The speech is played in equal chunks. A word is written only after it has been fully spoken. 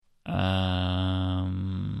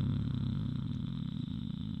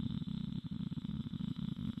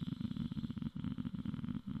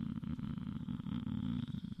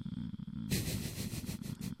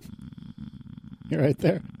You're right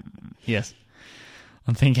there. Yes.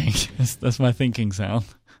 I'm thinking. That's my thinking sound.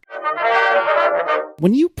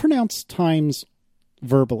 When you pronounce times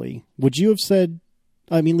verbally, would you have said,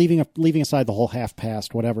 I mean, leaving aside the whole half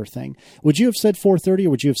past, whatever thing, would you have said 4:30 or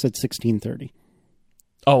would you have said 16:30?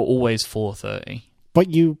 Oh, always 4:30. But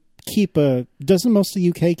you keep doesn't most of the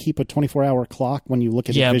UK keep a 24-hour clock when you look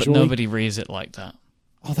at it visually? Yeah, but nobody reads it like that.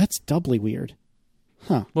 Oh, that's doubly weird.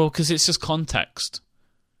 Huh. Well, because it's just context.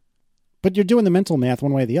 But you're doing the mental math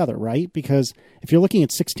one way or the other, right? Because if you're looking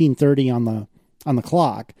at 16:30 on the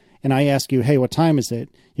clock, and I ask you, hey, what time is it?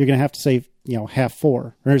 You're going to have to say, 4:30.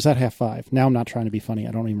 Or is that 5:30? Now I'm not trying to be funny.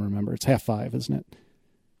 I don't even remember. It's 5:30, isn't it?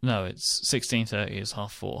 No, it's 16:30 is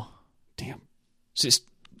 4:30. Damn. So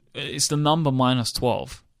it's the number minus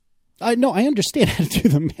 12. I understand how to do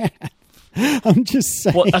the math. I'm just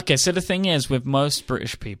saying. Well, okay, so the thing is, with most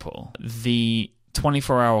British people, the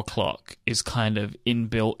 24-hour clock is kind of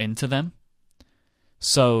inbuilt into them.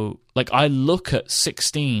 So, I look at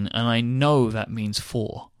 16 and I know that means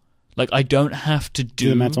 4. I don't have to do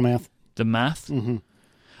the mental math. The math. Mm-hmm.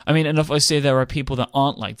 I mean, and if I say there are people that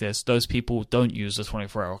aren't like this, those people don't use the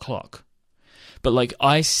 24-hour clock. But,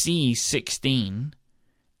 I see 16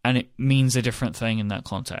 and it means a different thing in that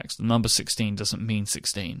context. The number 16 doesn't mean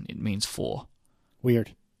 16. It means 4.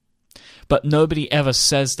 Weird. But nobody ever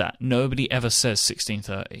says that. Nobody ever says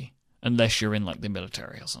 16:30 unless you're in, the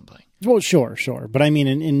military or something. Well, sure. But I mean,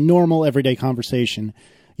 in normal, everyday conversation,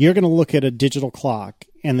 you're going to look at a digital clock,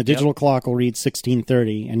 and the digital clock will read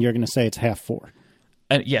 16:30, and you're going to say it's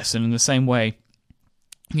 4:30. Yes, and in the same way,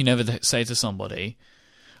 you never say to somebody,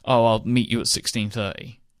 oh, I'll meet you at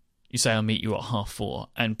 16:30. You say, I'll meet you at 4:30.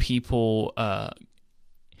 And people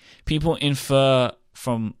infer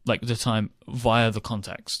from, the time via the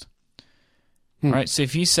context. Right? So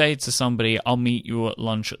if you say to somebody, I'll meet you at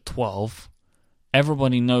lunch at 12,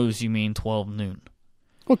 everybody knows you mean 12 noon.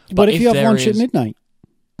 Well, but if you have lunch at midnight?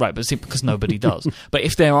 Right, but see, because nobody does. But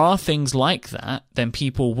if there are things like that, then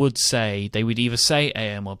people would say, they would either say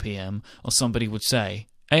AM or PM, or somebody would say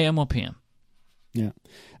AM or PM. Yeah.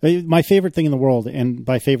 My favorite thing in the world, and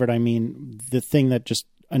by favorite I mean the thing that just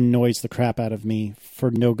annoys the crap out of me for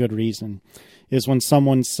no good reason, is when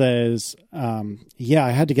someone says, I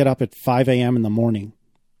had to get up at 5 a.m. in the morning.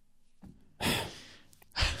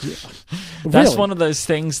 That's really? One of those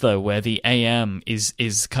things, though, where the AM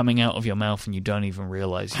is coming out of your mouth and you don't even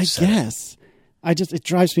realize you said guess. It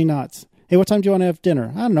drives me nuts. Hey, what time do you want to have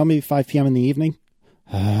dinner? I don't know, maybe 5 p.m. in the evening.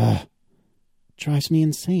 Drives me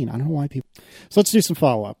insane. I don't know why people... So let's do some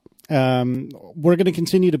follow-up. We're going to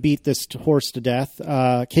continue to beat this horse to death.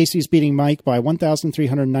 Casey's beating Mike by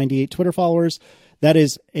 1,398 Twitter followers. That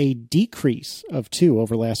is a decrease of 2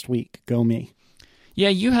 over last week. Go me. Yeah,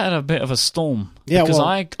 you had a bit of a storm. Yeah, because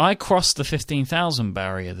well, I crossed the 15,000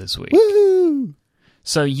 barrier this week. Woohoo!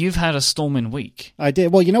 So you've had a storming week. I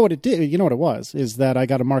did. Well, you know what it did? You know what it was? Is that I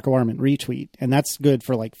got a Marco Arment retweet, and that's good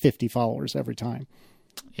for 50 followers every time.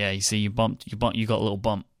 Yeah, you see, you got a little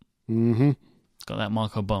bump. Mm-hmm. Got that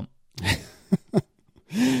Marco bump.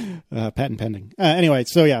 Patent pending. Anyway,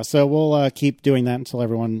 so we'll keep doing that until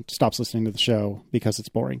everyone stops listening to the show because it's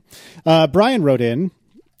boring. Brian wrote in,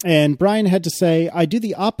 and Brian had to say, I do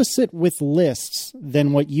the opposite with lists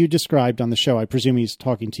than what you described on the show. I presume he's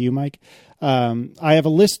talking to you, Mike. I have a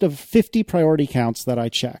list of 50 priority counts that I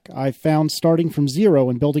check. I found starting from 0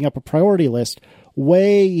 and building up a priority list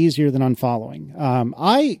way easier than unfollowing.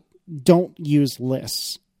 I don't use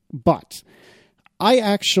lists, but I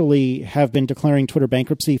actually have been declaring Twitter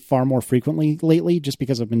bankruptcy far more frequently lately just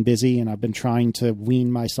because I've been busy and I've been trying to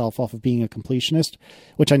wean myself off of being a completionist,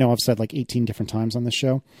 which I know I've said 18 different times on this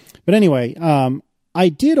show. But anyway, I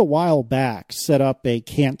did a while back set up a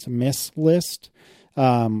can't miss list,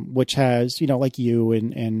 which has, like you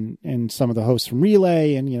and some of the hosts from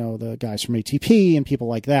Relay and, the guys from ATP and people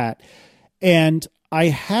like that. And I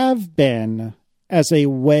have been, as a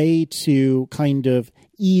way to kind of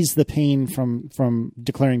ease the pain from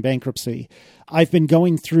declaring bankruptcy, I've been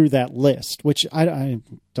going through that list, which I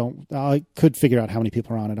could figure out how many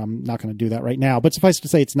people are on it. I'm not going to do that right now, but suffice to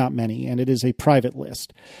say it's not many, and it is a private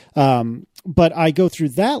list. But I go through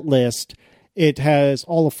that list. It has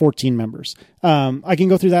all of 14 members. I can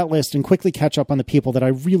go through that list and quickly catch up on the people that I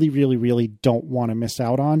really, really, really don't want to miss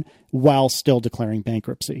out on while still declaring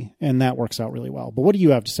bankruptcy. And that works out really well. But what do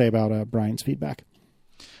you have to say about Brian's feedback?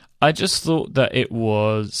 I just thought that it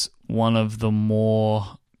was one of the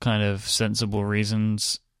more kind of sensible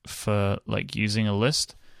reasons for using a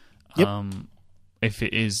list. Yep. If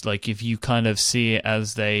it is like, if you kind of see it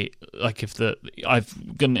as I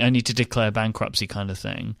need to declare bankruptcy kind of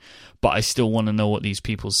thing, but I still want to know what these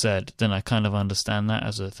people said, then I kind of understand that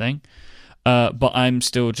as a thing. But I'm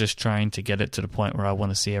still just trying to get it to the point where I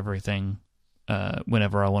want to see everything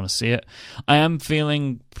whenever I want to see it. I am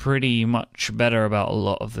feeling pretty much better about a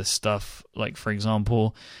lot of this stuff. Like, for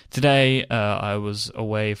example, today I was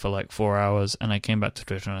away for like 4 hours, and I came back to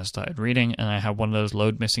Twitter and I started reading, and I had one of those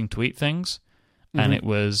load missing tweet things. And it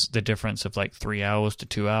was the difference of like 3 hours to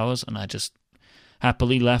 2 hours, and I just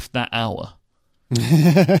happily left that hour.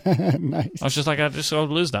 Nice. I was just like, I'll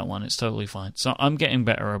lose that one. It's totally fine. So I'm getting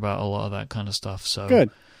better about a lot of that kind of stuff. So Good.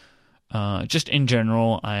 Just in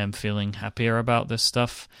general, I am feeling happier about this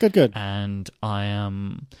stuff. Good. And I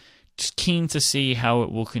am just keen to see how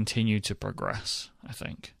it will continue to progress, I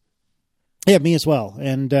think. Yeah, me as well.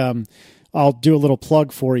 And I'll do a little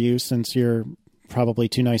plug for you since you're probably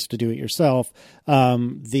too nice to do it yourself.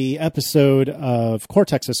 The episode of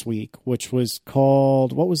Cortex this week, which was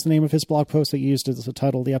called, what was the name of his blog post that you used as the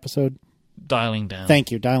title of the episode? Dialing Down.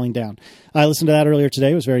 Thank you, Dialing Down. I listened to that earlier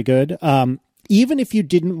today. It was very good. Even if you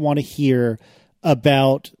didn't want to hear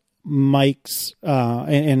about Mike's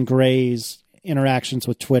and Gray's interactions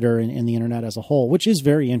with Twitter and the internet as a whole, which is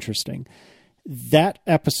very interesting, that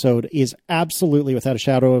episode is absolutely, without a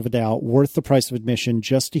shadow of a doubt, worth the price of admission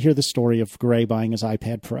just to hear the story of Gray buying his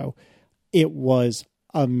iPad Pro. It was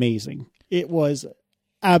amazing. It was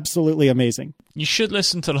absolutely amazing. You should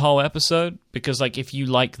listen to the whole episode, because like, if you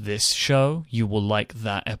like this show, you will like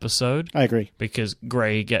that episode. I agree. Because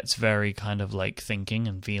Gray gets very kind of like thinking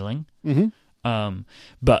and feeling. Mm-hmm.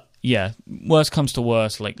 But yeah, worst comes to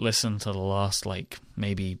worst, like listen to the last like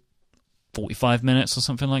maybe 45 minutes or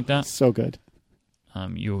something like that. So good.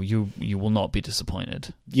 You will not be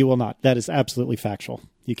disappointed. You will not. That is absolutely factual.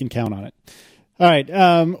 You can count on it. All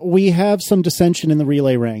right. We have some dissension in the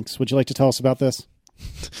relay ranks. Would you like to tell us about this?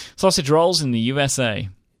 Sausage rolls in the USA.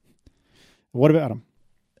 What about them?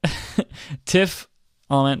 Tiff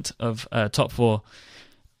Arment of Top 4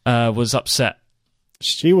 was upset.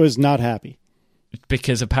 She was not happy.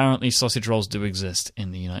 Because apparently sausage rolls do exist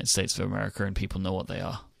in the United States of America, and people know what they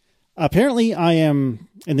are. Apparently I am,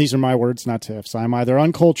 and these are my words, not Tiff's, I'm either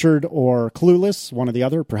uncultured or clueless, one or the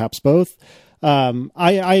other, perhaps both.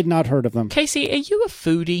 I had not heard of them. Casey, are you a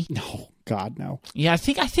foodie? No, God, no. Yeah, I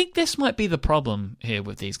think this might be the problem here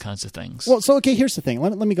with these kinds of things. Well, so, okay, here's the thing.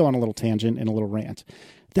 Let me go on a little tangent and a little rant.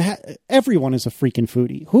 Everyone is a freaking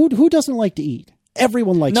foodie. Who doesn't like to eat?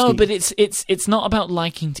 Everyone likes to eat. No, but it's not about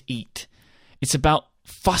liking to eat. It's about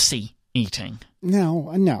fussy eating.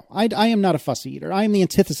 No. I am not a fussy eater. I am the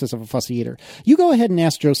antithesis of a fussy eater. You go ahead and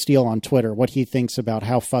ask Joe Steele on Twitter what he thinks about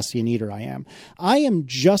how fussy an eater I am. I am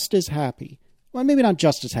just as happy, well, maybe not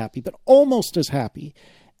just as happy, but almost as happy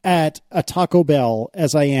at a Taco Bell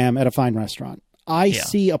as I am at a fine restaurant. I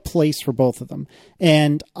see a place for both of them.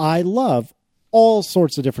 And I love all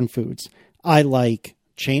sorts of different foods. I like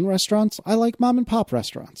chain restaurants. I like mom and pop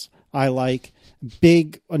restaurants. I like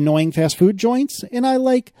big, annoying fast food joints. And I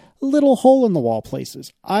like little hole-in-the-wall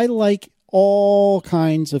places. I like all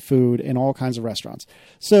kinds of food in all kinds of restaurants.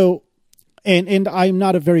 So, and I'm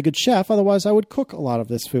not a very good chef. Otherwise, I would cook a lot of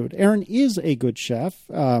this food. Aaron is a good chef,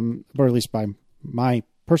 or at least by my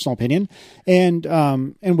personal opinion. And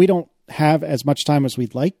we don't have as much time as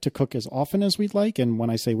we'd like to cook as often as we'd like. And when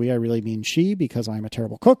I say we, I really mean she, because I'm a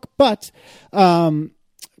terrible cook. But no,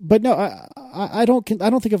 I don't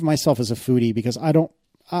think of myself as a foodie, because I don't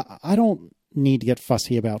need to get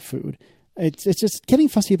fussy about food. It's just getting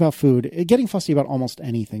fussy about food, getting fussy about almost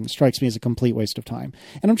anything strikes me as a complete waste of time.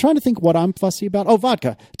 And I'm trying to think what I'm fussy about. Oh,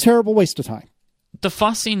 vodka. Terrible waste of time. The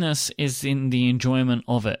fussiness is in the enjoyment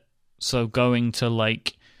of it. So going to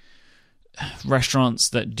like restaurants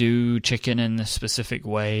that do chicken in a specific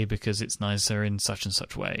way because it's nicer in such and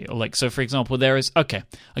such way. Or like, so for example, I'll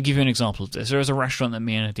give you an example of this. There is a restaurant that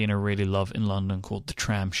me and Adina really love in London called the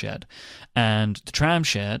Tram Shed. And the Tram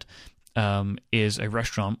Shed is a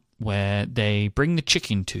restaurant where they bring the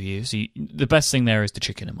chicken to you. So the best thing there is the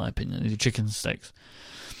chicken, in my opinion, the chicken steaks.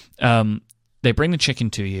 They bring the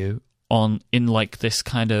chicken to you in like this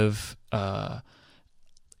kind of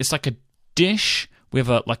it's like a dish with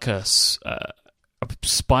a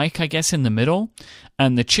spike, I guess, in the middle,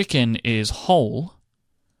 and the chicken is whole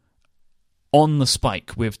on the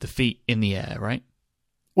spike with the feet in the air, right?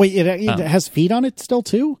 Wait, it has feet on it still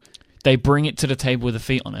too? They bring it to the table with the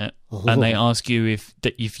feet on it, and they ask you if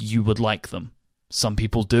you would like them. Some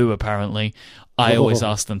people do, apparently. I always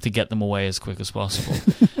ask them to get them away as quick as possible.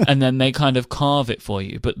 And then they kind of carve it for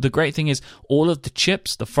you. But the great thing is, all of the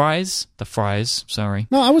chips, the fries, sorry.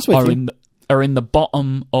 No, I was with you. are in the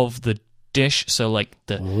bottom of the dish, so like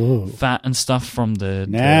the Ooh. fat and stuff from Now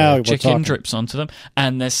the we're chicken talking. drips onto them,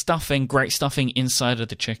 and there's great stuffing inside of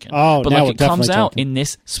the chicken. Oh, but now like we're it comes definitely out talking. in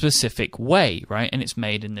this specific way, right? And it's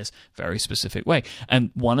made in this very specific way.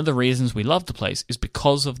 And one of the reasons we love the place is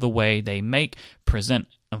because of the way they make, present,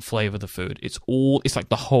 and flavor the food. It's like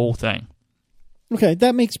the whole thing. Okay,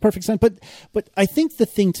 that makes perfect sense. But I think the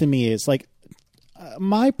thing to me is like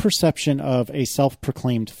my perception of a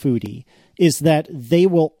self-proclaimed foodie is that they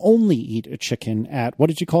will only eat a chicken at, what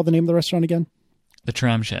did you call the name of the restaurant again? The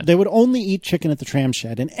Tram Shed. They would only eat chicken at the Tram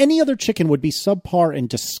Shed, and any other chicken would be subpar and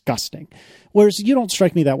disgusting. Whereas you don't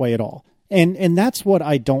strike me that way at all. And that's what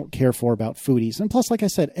I don't care for about foodies. And plus, like I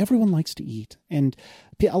said, everyone likes to eat. And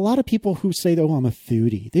a lot of people who say, oh, I'm a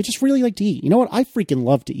foodie, they just really like to eat. You know what? I freaking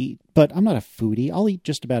love to eat, but I'm not a foodie. I'll eat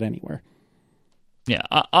just about anywhere. Yeah,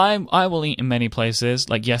 I will eat in many places.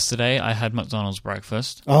 Like yesterday, I had McDonald's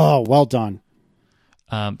breakfast. Oh, well done.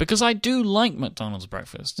 Because I do like McDonald's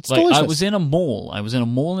breakfast. It's like delicious. I was in a mall. I was in a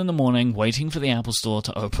mall in the morning, waiting for the Apple Store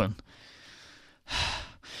to open.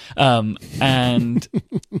 And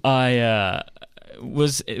I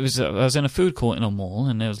was in a food court in a mall,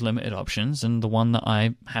 and there was limited options, and the one that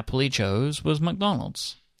I happily chose was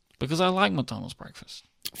McDonald's because I like McDonald's breakfast.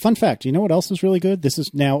 Fun fact, you know what else is really good? This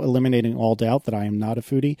is now eliminating all doubt that I am not a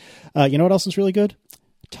foodie. You know what else is really good?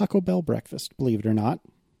 Taco Bell breakfast, believe it or not.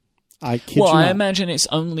 I kid you Well, not. I imagine it's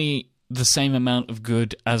only the same amount of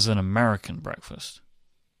good as an American breakfast.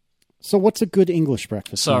 So what's a good English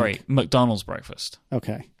breakfast? Sorry, Mike? McDonald's breakfast.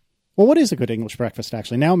 Okay. Well, what is a good English breakfast,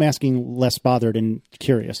 actually? Now I'm asking less bothered and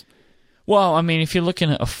curious. Well, I mean, if you're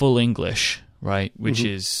looking at a full English, right, which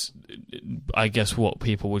is, I guess, what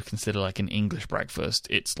people would consider like an English breakfast,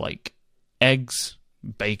 it's like eggs,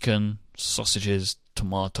 bacon, sausages,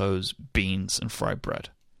 tomatoes, beans, and fried bread.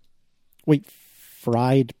 Wait,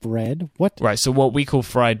 fried bread? What? Right, so what we call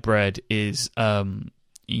fried bread is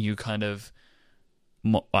you kind of,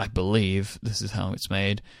 I believe this is how it's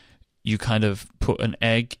made, you kind of put an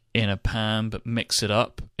egg in a pan but mix it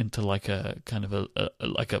up into like a kind of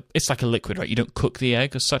it's like a liquid, right? You don't cook the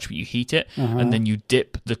egg as such, but you heat it, and then you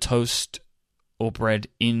dip the toast or bread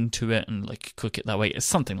into it and like cook it that way. It's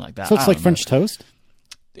something like that. So it's like French toast?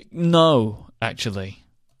 No, actually.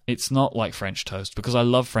 It's not like French toast because I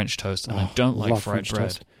love French toast and I don't like love fried French bread.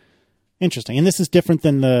 toast. Interesting. And this is different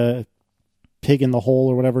than the pig in the hole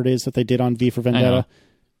or whatever it is that they did on V for Vendetta.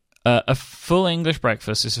 A full English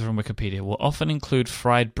breakfast, this is from Wikipedia, will often include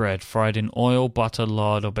fried bread fried in oil, butter,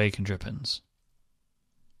 lard, or bacon drippings.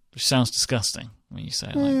 Which sounds disgusting when you say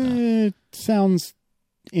it like that. It sounds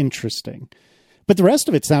interesting. But the rest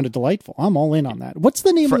of it sounded delightful. I'm all in on that. What's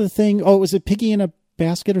the name of the thing? Oh, was it Piggy in a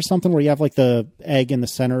Basket or something where you have like the egg in the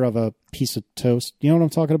center of a piece of toast? You know what I'm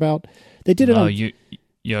talking about? They did it on...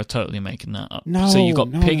 You're totally making that up. No, so you got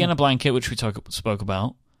no, Pig no. in a Blanket, which we spoke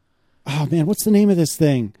about. Oh, man, what's the name of this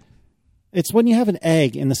thing? It's when you have an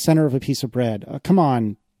egg in the center of a piece of bread. Come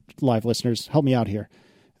on, live listeners, help me out here.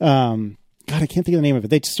 God, I can't think of the name of it.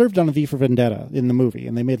 They served on a V for Vendetta in the movie,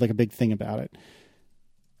 and they made like a big thing about it.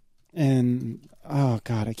 And oh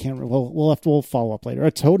God, I can't. We'll follow up later.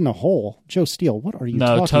 A toad in a hole. Joe Steele, what are you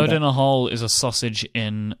talking about? No, toad in a hole is a sausage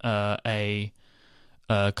in a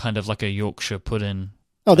kind of like a Yorkshire pudding.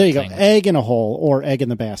 Oh, there you go. thing. Egg in a hole or egg in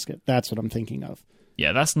the basket. That's what I'm thinking of.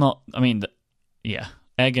 Yeah, that's not. I mean, yeah,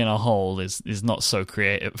 egg in a hole is not so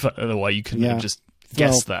creative. The way you can just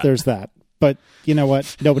guess that. There's that. But you know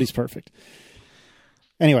what? Nobody's perfect.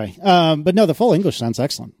 Anyway, but no, the full English sounds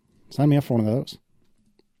excellent. Sign me up for one of those.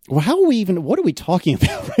 Well, what are we talking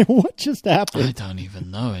about? What just happened? I don't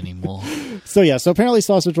even know anymore. So apparently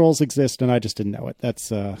sausage rolls exist, and I just didn't know it. That's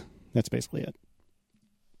basically it.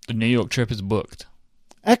 The New York trip is booked.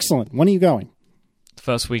 Excellent. When are you going?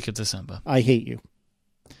 First week of December. I hate you.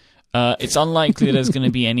 It's unlikely there's going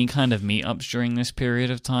to be any kind of meetups during this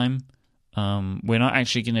period of time. We're not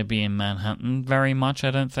actually going to be in Manhattan very much,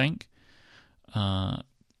 I don't think.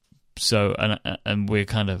 So, and we're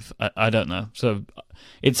kind of, I don't know. So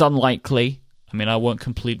it's unlikely. I mean, I won't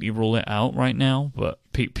completely rule it out right now, but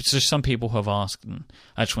just some people have asked, and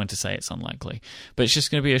I just want to say it's unlikely. But it's just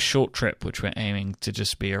going to be a short trip, which we're aiming to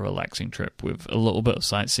just be a relaxing trip with a little bit of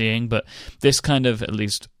sightseeing. But this kind of, at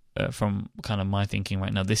least from kind of my thinking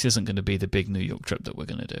right now, this isn't going to be the big New York trip that we're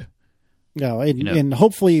going to do. No, and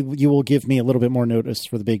hopefully you will give me a little bit more notice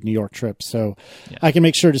for the big New York trip, so I can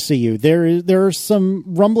make sure to see you. There are some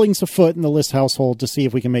rumblings afoot in the List household to see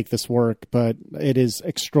if we can make this work, but it is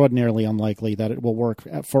extraordinarily unlikely that it will work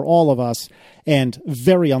for all of us, and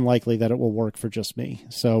very unlikely that it will work for just me.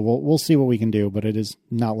 So we'll see what we can do, but it is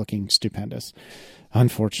not looking stupendous,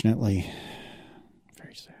 unfortunately.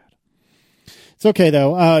 Very sad. It's okay,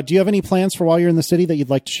 though. Do you have any plans for while you're in the city that you'd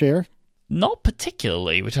like to share? Not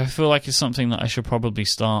particularly, which I feel like is something that I should probably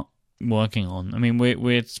start working on. I mean,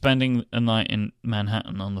 we're spending a night in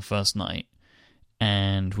Manhattan on the first night,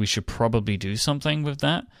 and we should probably do something with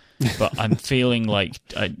that. But I'm feeling like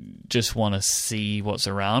I just want to see what's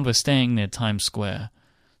around. We're staying near Times Square,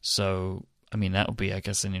 so I mean that would be, I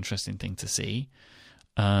guess, an interesting thing to see.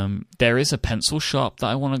 There is a pencil shop that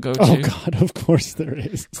I want to go to. Oh God, of course there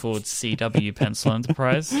is. Called CW Pencil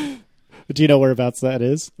Enterprise. Do you know whereabouts that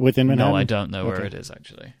is within Manhattan? No, I don't know where it is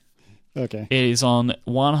actually. Okay. It is on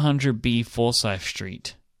 100B Forsyth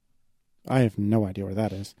Street. I have no idea where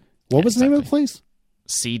that is. What was the name of the place?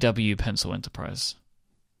 CW Pencil Enterprise.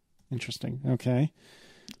 Interesting. Okay.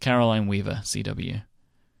 Caroline Weaver, CW.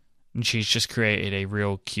 And she's just created a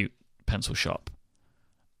real cute pencil shop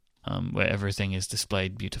where everything is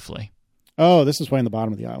displayed beautifully. Oh, this is way in the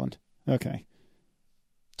bottom of the island. Okay.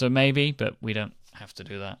 So maybe, but we don't have to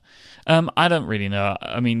do that. I don't really know.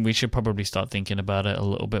 I mean, we should probably start thinking about it a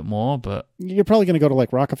little bit more, but... You're probably going to go to,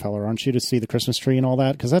 like, Rockefeller, aren't you, to see the Christmas tree and all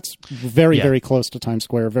that? Because that's very close to Times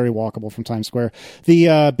Square, very walkable from Times Square.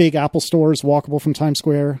 The big Apple store is walkable from Times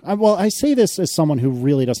Square. Well, I say this as someone who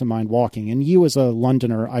really doesn't mind walking, and you as a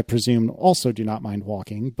Londoner, I presume, also do not mind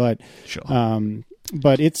walking, but... Sure.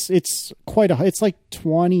 But it's quite it's like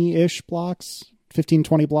 20-ish blocks, 15,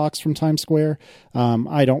 20 blocks from Times Square.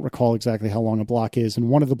 I don't recall exactly how long a block is, and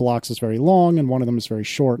one of the blocks is very long and one of them is very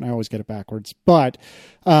short, and I always get it backwards. But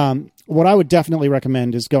what I would definitely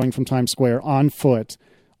recommend is going from Times Square on foot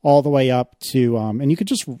all the way up to, and you could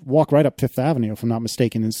just walk right up Fifth Avenue, if I'm not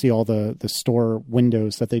mistaken, and see all the store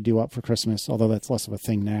windows that they do up for Christmas, although that's less of a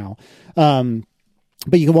thing now.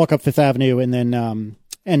 But you can walk up Fifth Avenue and then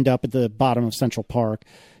end up at the bottom of Central Park.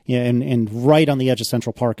 Yeah, and right on the edge of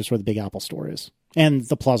Central Park is where the Big Apple store is. And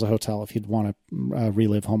the Plaza Hotel, if you'd want to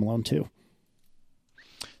relive Home Alone 2.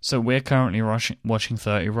 So we're currently watching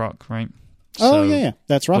 30 Rock, right? Oh, yeah.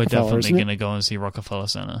 That's Rockefeller, we're definitely going to go and see Rockefeller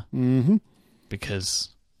Center. Mm-hmm. Because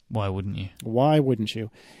why wouldn't you? Why wouldn't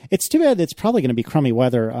you? It's too bad it's probably going to be crummy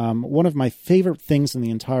weather. One of my favorite things in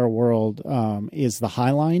the entire world is the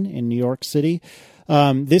High Line in New York City.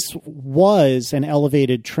 This was an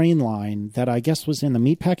elevated train line that I guess was in the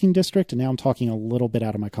meatpacking district, and now I'm talking a little bit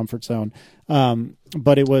out of my comfort zone.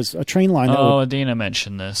 But it was a train line. Adina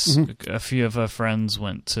mentioned this. Mm-hmm. A few of her friends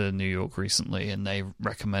went to New York recently, and they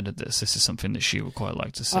recommended this. This is something that she would quite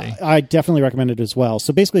like to see. I definitely recommend it as well.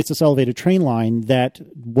 So basically, it's this elevated train line that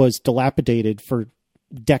was dilapidated for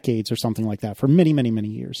decades or something like that, for many, many, many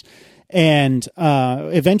years. And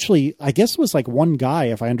eventually, I guess it was like one guy,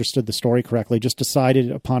 if I understood the story correctly, just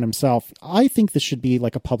decided upon himself, I think this should be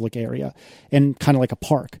like a public area and kind of like a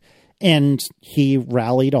park. And he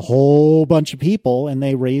rallied a whole bunch of people, and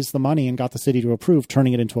they raised the money and got the city to approve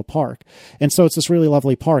turning it into a park. And so it's this really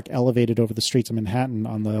lovely park elevated over the streets of Manhattan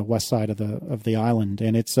on the west side of the island.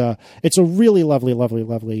 And it's a really lovely, lovely,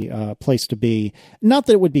 lovely place to be. Not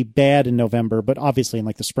that it would be bad in November, but obviously in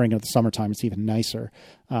like the spring or the summertime, it's even nicer.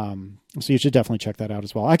 So you should definitely check that out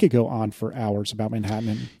as well. I could go on for hours about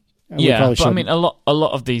Manhattan. But I mean, a lot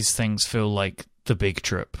of these things feel like the big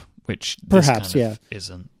trip. Which perhaps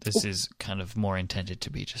isn't. This is kind of more intended to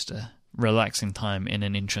be just a relaxing time in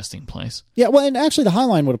an interesting place. Yeah, well, and actually the High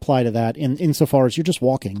Line would apply to that insofar as you're just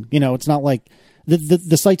walking. You know, it's not like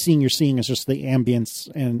the sightseeing you're seeing is just the ambience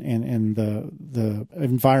and the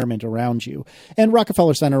environment around you. And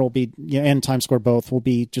Rockefeller Center will be, and Times Square both will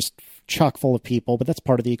be just chock full of people, but that's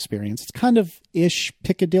part of the experience. It's kind of ish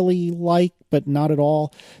Piccadilly-like, but not at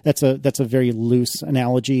all. That's a very loose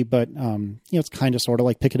analogy, but it's kind of sort of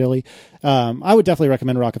like Piccadilly. I would definitely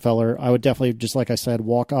recommend Rockefeller. I would definitely, just like I said,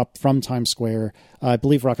 walk up from Times Square. I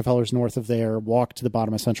believe Rockefeller's north of there. Walk to the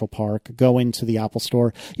bottom of Central Park. Go into the Apple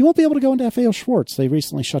Store. You won't be able to go into FAO Schwarz. They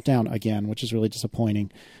recently shut down again, which is really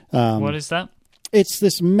disappointing. What is that? It's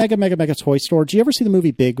this mega, mega, mega toy store. Do you ever see the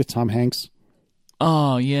movie Big with Tom Hanks?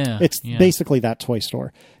 Oh, yeah. It's basically that toy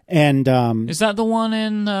store. And is that the one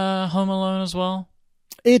in Home Alone as well?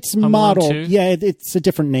 It's Home modeled. Alone 2? Yeah, it's a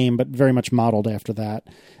different name, but very much modeled after that.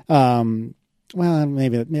 Well,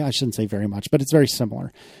 maybe I shouldn't say very much, but it's very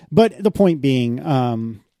similar. But the point being,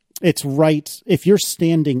 it's right. If you're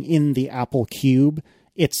standing in the Apple Cube,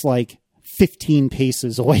 it's like 15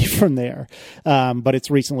 paces away from there. But it's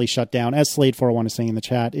recently shut down. As Slade 401 is saying in the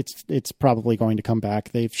chat, it's probably going to come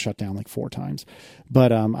back. They've shut down like 4 times.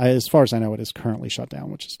 But as far as I know, it is currently shut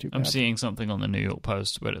down, which is too bad. I'm seeing something on the New York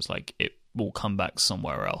Post where it's like it will come back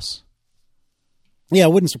somewhere else. Yeah,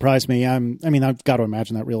 it wouldn't surprise me. I've got to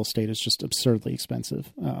imagine that real estate is just absurdly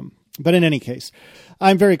expensive. But in any case,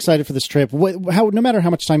 I'm very excited for this trip. No matter how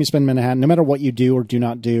much time you spend in Manhattan, no matter what you do or do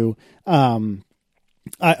not do,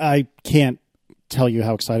 I can't tell you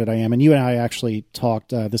how excited I am. And you and I actually talked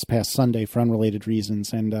this past Sunday for unrelated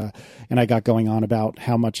reasons, and I got going on about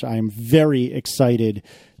how much I'm very excited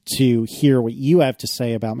to hear what you have to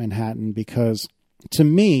say about Manhattan, because to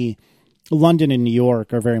me, London and New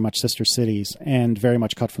York are very much sister cities and very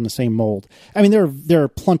much cut from the same mold. I mean, there are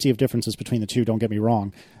plenty of differences between the two, don't get me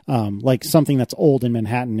wrong. Like something that's old in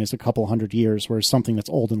Manhattan is a couple hundred years, whereas something that's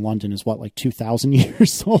old in London is like 2,000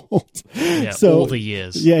 years old. Yeah, so, all the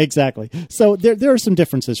years. Yeah, exactly. So there are some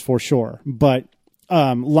differences for sure, but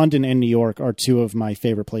London and New York are two of my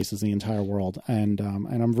favorite places in the entire world, and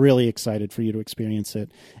I'm really excited for you to experience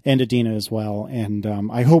it, and Adina as well. And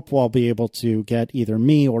I hope I'll be able to get either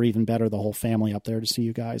me or even better the whole family up there to see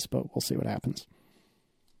you guys, but we'll see what happens.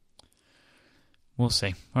 We'll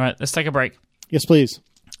see. All right, let's take a break. Yes, please.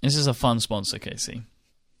 This is a fun sponsor, Casey.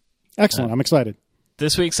 Excellent. I'm excited.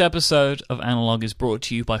 This week's episode of Analog is brought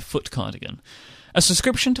to you by Foot Cardigan. A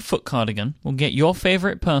subscription to Foot Cardigan will get your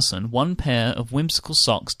favorite person one pair of whimsical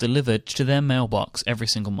socks delivered to their mailbox every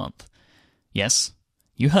single month. Yes,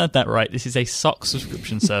 you heard that right. This is a sock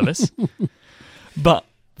subscription service. But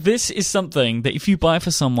this is something that if you buy for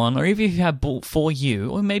someone, or even if you have bought for you,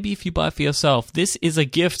 or maybe if you buy for yourself, this is a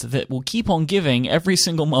gift that will keep on giving every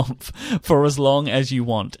single month for as long as you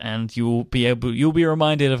want, and you'll be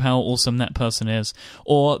reminded of how awesome that person is,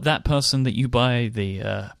 or that person that you buy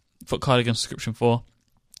the Foot Cardigan subscription for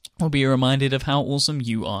will be reminded of how awesome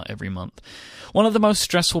you are every month. One of the most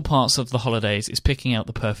stressful parts of the holidays is picking out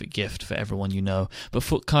the perfect gift for everyone you know, but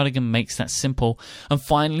Foot Cardigan makes that simple and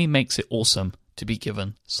finally makes it awesome to be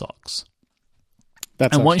given socks.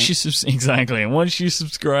 And once you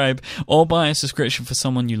subscribe or buy a subscription for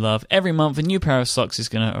someone you love, every month a new pair of socks is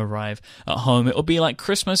going to arrive at home. It will be like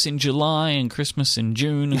Christmas in July and Christmas in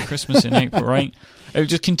June and Christmas in April, right? It will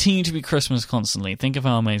just continue to be Christmas constantly. Think of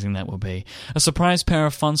how amazing that will be. A surprise pair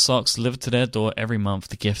of fun socks delivered to their door every month,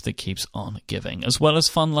 the gift that keeps on giving. As well as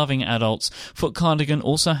fun-loving adults, Foot Cardigan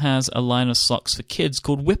also has a line of socks for kids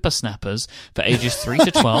called Whippersnappers for ages 3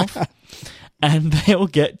 to 12. And they'll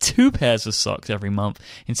get 2 pairs of socks every month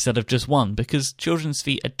instead of just 1, because children's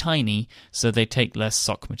feet are tiny, so they take less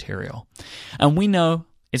sock material. And we know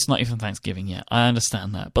it's not even Thanksgiving yet. I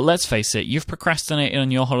understand that. But let's face it, you've procrastinated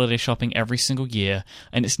on your holiday shopping every single year,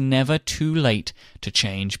 and it's never too late to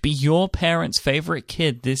change. Be your parents' favorite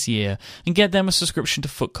kid this year and get them a subscription to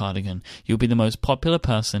Foot Cardigan. You'll be the most popular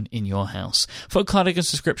person in your house. Foot Cardigan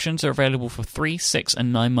subscriptions are available for 3, 6,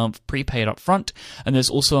 and 9-month prepaid up front, and there's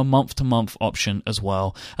also a month-to-month option as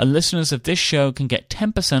well. And listeners of this show can get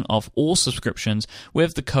 10% off all subscriptions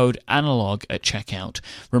with the code ANALOG at checkout.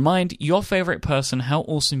 Remind your favorite person how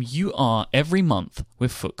awesome you are every month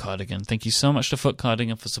with Foot Cardigan. Thank you so much to Foot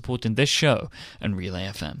Cardigan for supporting this show and Relay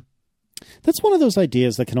FM. That's one of those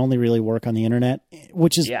ideas that can only really work on the internet,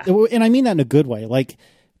 which is, and I mean that in a good way. Like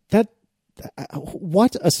that,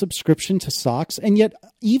 what a subscription to socks. And yet,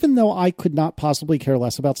 even though I could not possibly care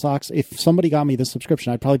less about socks, if somebody got me this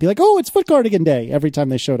subscription, I'd probably be like, oh, it's Foot Cardigan Day every time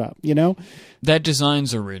they showed up, you know? Their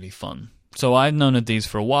designs are really fun. So I've known of these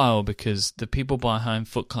for a while because the people behind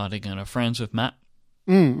Foot Cardigan are friends with Matt.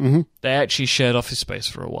 Mm-hmm. They actually shared office space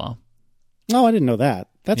for a while. Oh, I didn't know that.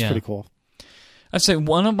 That's pretty cool. I'd say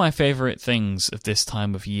one of my favorite things of this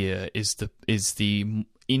time of year is the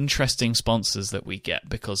interesting sponsors that we get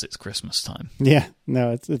because it's Christmas time. Yeah,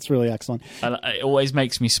 no, it's really excellent. And it always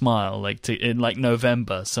makes me smile. In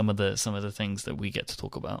November, some of the things that we get to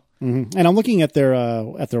talk about. Mm-hmm. And I'm looking at their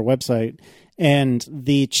website, and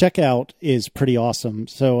the checkout is pretty awesome.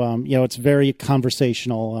 So it's very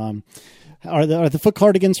conversational. Are the Foot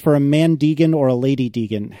Cardigans for a man Deegan or a lady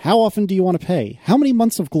Deegan? How often do you want to pay? How many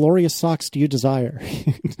months of glorious socks do you desire?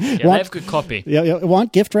 They have good copy.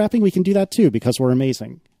 Want gift wrapping? We can do that too because we're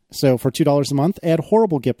amazing. So for $2 a month, add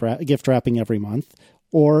horrible gift wrapping every month.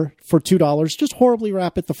 Or for $2, just horribly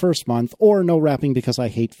wrap it the first month. Or no wrapping because I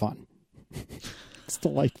hate fun. It's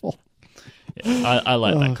delightful. Yeah, I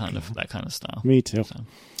like that kind of style. Me too. So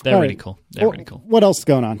they're really cool. They're really cool. What else is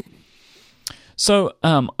going on? So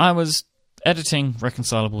I was editing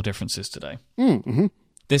Reconcilable Differences today. Mm-hmm.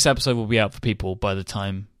 This episode will be out for people by the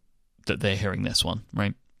time that they're hearing this one,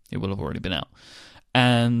 right? It will have already been out.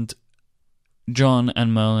 And John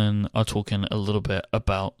and Merlin are talking a little bit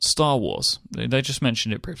about Star Wars. They just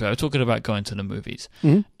mentioned it briefly. I was talking about going to the movies,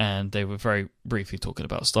 and they were very briefly talking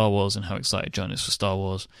about Star Wars and how excited John is for Star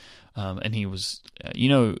Wars. And he was, did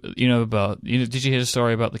you hear the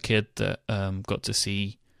story about the kid that got to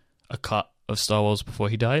see a cut of Star Wars before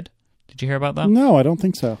he died? Did you hear about that? No, I don't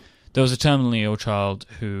think so. There was a terminally ill child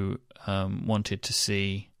who wanted to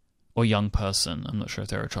see or young person. I'm not sure if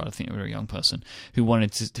they were a child. I think they were a young person who was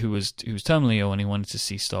terminally ill, and he wanted to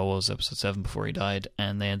see Star Wars Episode 7 before he died.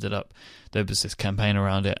 And there was this campaign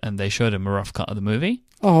around it, and they showed him a rough cut of the movie.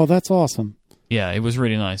 Oh, that's awesome. Yeah, it was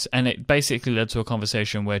really nice, and it basically led to a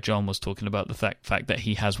conversation where John was talking about the fact that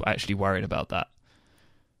he has actually worried about that,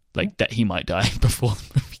 like that he might die before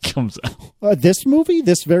the movie comes out. This movie,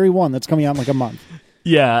 this very one that's coming out in like a month.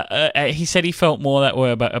 Yeah, he said he felt more that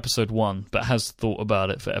way about Episode 1, but has thought about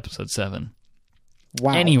it for Episode 7.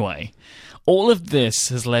 Wow. Anyway, all of this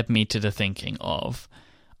has led me to the thinking of,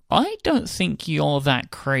 I don't think you're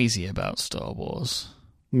that crazy about Star Wars.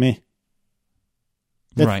 Meh.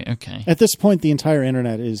 Right, okay. At this point, the entire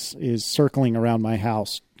internet is circling around my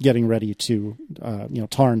house, getting ready to,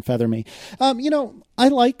 tar and feather me. I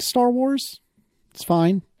like Star Wars. It's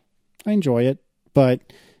fine. I enjoy it. But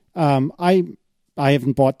I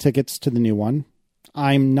haven't bought tickets to the new one.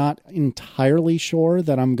 I'm not entirely sure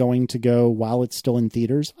that I'm going to go while it's still in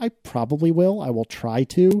theaters. I probably will. I will try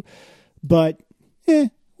to. But,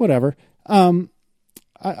 whatever. I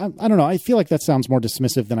don't know. I feel like that sounds more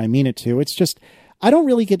dismissive than I mean it to. It's just, I don't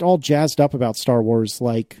really get all jazzed up about Star Wars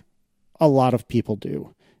like a lot of people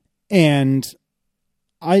do. And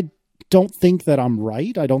I don't think that I'm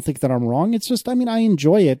right. I don't think that I'm wrong. It's just, I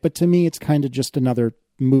enjoy it. But to me, it's kind of just another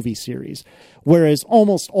movie series. Whereas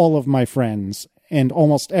almost all of my friends and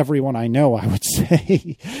almost everyone I know, I would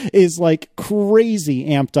say, is like crazy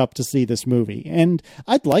amped up to see this movie. And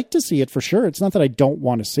I'd like to see it for sure. It's not that I don't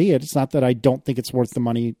want to see it. It's not that I don't think it's worth the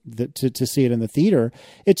money to see it in the theater.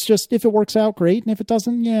 It's just, if it works out, great. And if it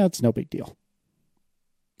doesn't, it's no big deal.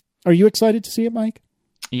 Are you excited to see it, Mike?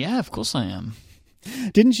 Yeah, of course I am.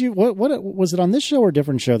 Didn't you, what was it on this show or a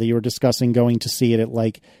different show that you were discussing going to see it at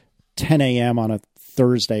like 10 a.m. on a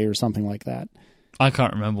Thursday or something like that? I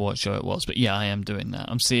can't remember what show it was, but yeah, I am doing that.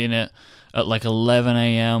 I'm seeing it at like 11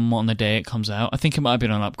 a.m. on the day it comes out. I think it might have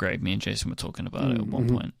been on Upgrade. Me and Jason were talking about it at one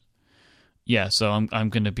point. Yeah, so I'm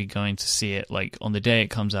going to be going to see it like on the day it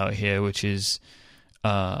comes out here, which is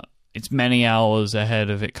it's many hours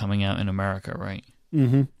ahead of it coming out in America, right?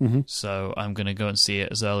 So I'm going to go and see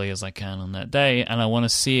it as early as I can on that day, and I want to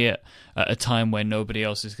see it at a time where nobody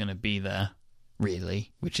else is going to be there,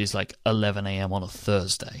 really, which is like 11 a.m. on a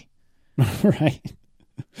Thursday. Right.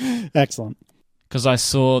 Excellent. Because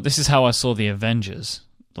this is how I saw the Avengers,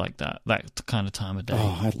 like that kind of time of day.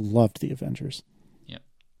 Oh, I loved the Avengers.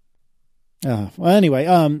 Yeah. Well, anyway,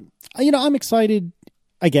 I'm excited,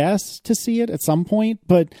 I guess, to see it at some point,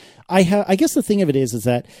 but I guess the thing of it is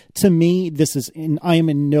that to me, I am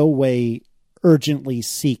in no way urgently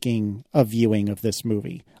seeking a viewing of this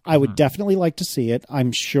movie. I would definitely like to see it.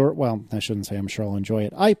 I'm sure, well, I shouldn't say I'm sure I'll enjoy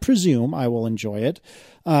it. I presume I will enjoy it.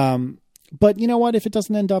 But you know what? If it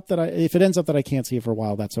ends up that I can't see it for a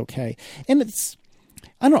while, that's okay. And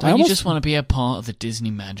I don't know. You just want to be a part of the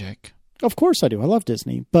Disney magic? Of course I do. I love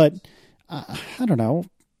Disney, but I don't know.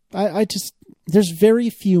 I just, there's very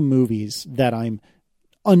few movies that I'm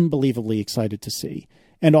unbelievably excited to see.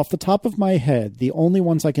 And off the top of my head, the only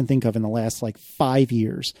ones I can think of in the last 5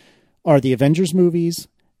 years are the Avengers movies.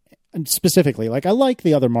 And specifically, I like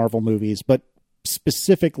the other Marvel movies, but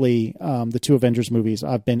specifically the two Avengers movies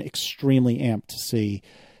I've been extremely amped to see.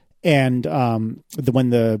 And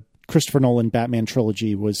when the Christopher Nolan Batman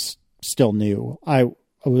trilogy was still new, I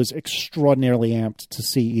was extraordinarily amped to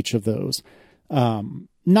see each of those.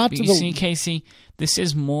 See, Casey, this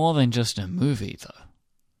is more than just a movie, though.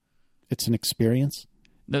 It's an experience.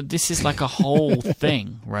 No, this is like a whole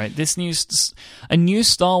thing, right? A new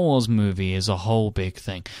Star Wars movie is a whole big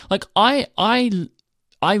thing.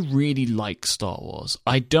 I really like Star Wars.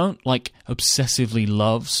 I don't obsessively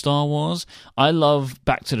love Star Wars. I love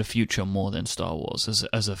Back to the Future more than Star Wars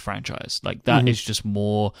as a franchise. That is just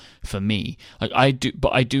more for me. I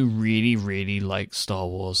do really, really like Star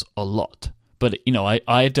Wars a lot. But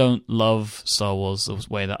I don't love Star Wars the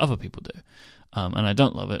way that other people do. And I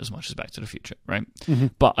don't love it as much as Back to the Future, right?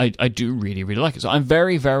 But I do really, really like it. So I'm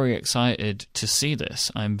very, very excited to see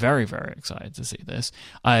this. I'm very, very excited to see this.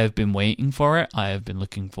 I have been waiting for it. I have been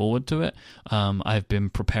looking forward to it. I've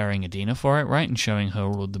been preparing Adina for it, right? And showing her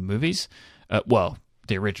all of the movies. The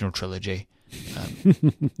original trilogy.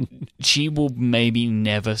 She will maybe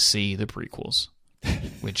never see the prequels,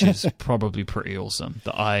 which is probably pretty awesome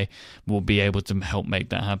that I will be able to help make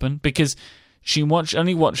that happen, because she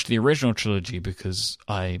only watched the original trilogy because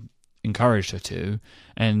I encouraged her to,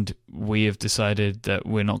 and we have decided that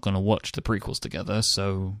we're not going to watch the prequels together,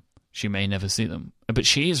 so she may never see them. But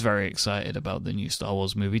she is very excited about the new Star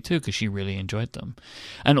Wars movie too, because she really enjoyed them.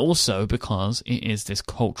 And also because it is this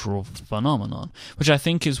cultural phenomenon, which I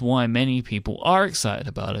think is why many people are excited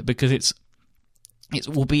about it, because it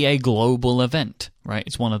will be a global event, right?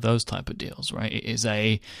 It's one of those type of deals, right? It is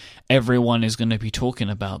everyone is going to be talking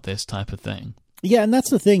about this type of thing. Yeah, and that's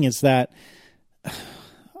the thing is that,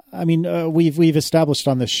 I mean, we've established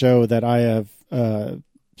on this show that I have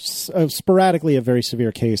sporadically a very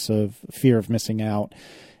severe case of fear of missing out.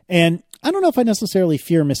 And I don't know if I necessarily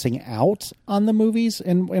fear missing out on the movies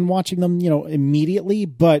and watching them, immediately,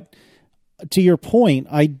 but to your point,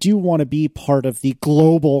 I do want to be part of the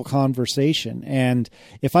global conversation. And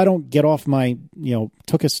if I don't get off my,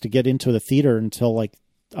 took us to get into the theater until like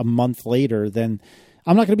a month later, then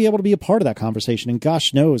I'm not going to be able to be a part of that conversation. And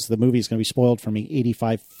gosh knows the movie is going to be spoiled for me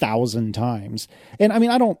 85,000 times. And I mean,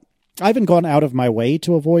 I haven't gone out of my way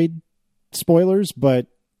to avoid spoilers, but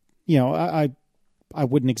I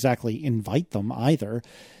wouldn't exactly invite them either.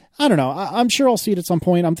 I don't know. I'm sure I'll see it at some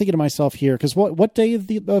point. I'm thinking to myself here, because what day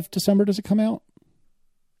of December does it come out?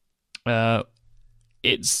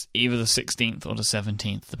 It's either the 16th or the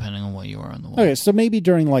 17th, depending on where you are in the world. Okay, so maybe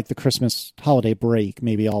during like the Christmas holiday break,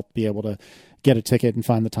 maybe I'll be able to get a ticket and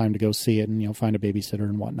find the time to go see it and, find a babysitter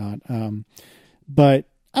and whatnot. But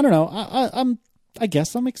I don't know. I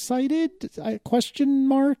guess I'm excited. Question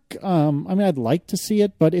mark. I mean, I'd like to see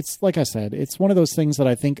it, but it's like I said, it's one of those things that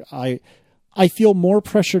I think I feel more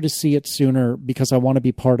pressure to see it sooner because I want to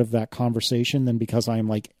be part of that conversation than because I'm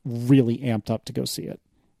like really amped up to go see it.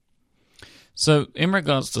 So in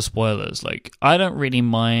regards to spoilers, like I don't really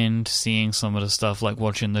mind seeing some of the stuff, like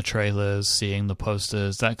watching the trailers, seeing the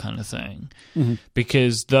posters, that kind of thing,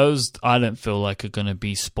 because those I don't feel like are going to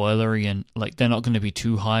be spoilery and like they're not going to be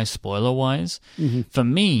too high spoiler wise for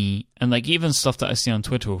me. And like even stuff that I see on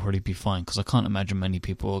Twitter will probably be fine because I can't imagine many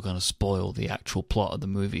people are going to spoil the actual plot of the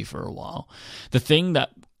movie for a while. The thing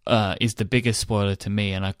that is the biggest spoiler to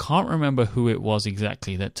me, and I can't remember who it was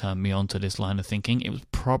exactly that turned me onto this line of thinking. It was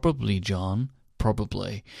probably John,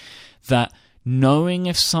 that knowing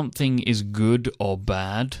if something is good or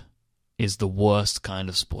bad is the worst kind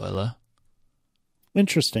of spoiler.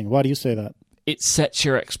 Interesting. Why do you say that? It sets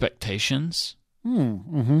your expectations.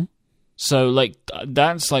 So, like,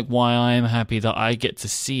 that's like why I am happy that I get to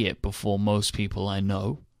see it before most people I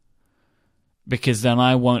know. Because then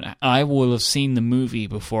I will have seen the movie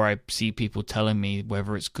before I see people telling me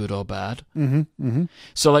whether it's good or bad.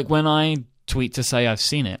 So, like, when I tweet to say I've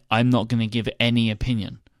seen it, I'm not going to give any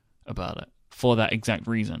opinion about it for that exact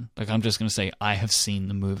reason. Like, I'm just going to say I have seen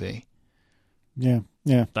the movie. Yeah.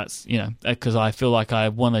 That's, because I feel like I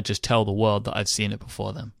want to just tell the world that I've seen it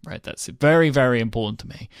before them, right? That's very, very important to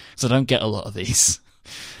me. So I don't get a lot of these.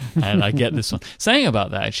 And I get this one. Saying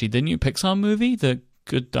about that, actually, the new Pixar movie, The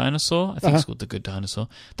Good Dinosaur, I think it's called The Good Dinosaur,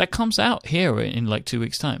 that comes out here in like 2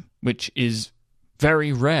 weeks' time, which is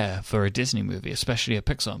very rare for a Disney movie, especially a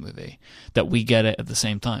Pixar movie, that we get it at the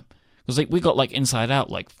same time. Because like we got like Inside Out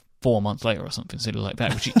like 4 months later or something silly like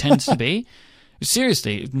that, which it tends to be.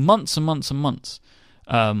 Seriously, months and months and months.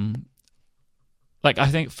 Like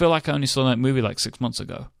I feel like I only saw that movie like 6 months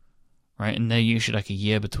ago, right? And they're usually like a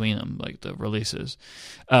year between them, like the releases.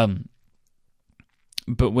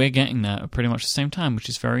 But we're getting that at pretty much the same time, which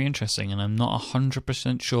is very interesting, and I'm not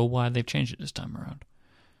 100% sure why they've changed it this time around.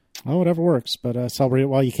 Oh, whatever works, but celebrate it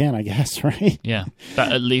while you can, I guess, right? Yeah,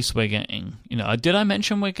 but at least we're getting, did I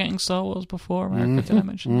mention we're getting Star Wars before America? Did I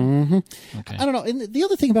mention that? Okay. I don't know. And the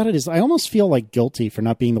other thing about it is I almost feel like guilty for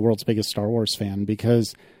not being the world's biggest Star Wars fan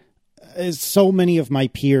because so many of my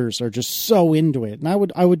peers are just so into it. And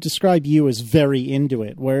I would describe you as very into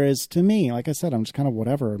it. Whereas to me, like I said, I'm just kind of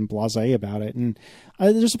whatever and blasé about it. And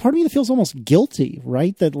there's a part of me that feels almost guilty,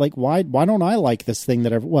 right? That like, why don't I like this thing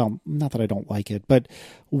well, not that I don't like it, but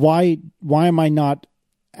why am I not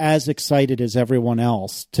as excited as everyone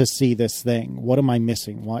else to see this thing? What am I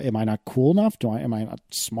missing? Why am I not cool enough? Am I not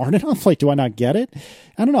smart enough? Like, do I not get it?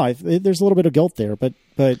 I don't know. There's a little bit of guilt there, but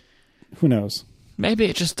who knows? Maybe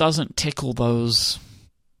it just doesn't tickle those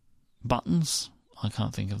buttons. I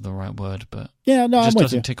can't think of the right word, but yeah, no, it just I'm with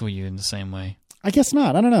doesn't you. tickle you in the same way. I guess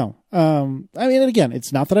not. I don't know. I mean, again,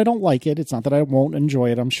 it's not that I don't like it. It's not that I won't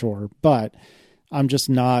enjoy it, I'm sure. But I'm just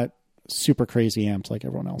not super crazy amped like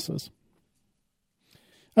everyone else is.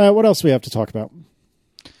 What else do we have to talk about?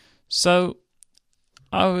 So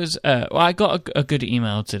I got a good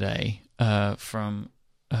email today from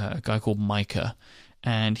a guy called Micah.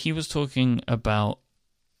 And he was talking about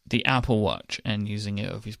the Apple Watch and using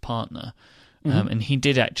it with his partner. And he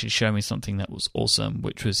did actually show me something that was awesome,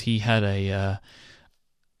 which was he had a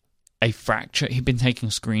fracture. He'd been taking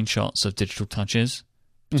screenshots of digital touches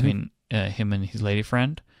between him and his lady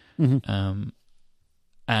friend. And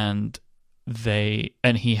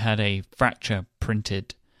he had a fracture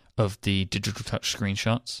printed of the digital touch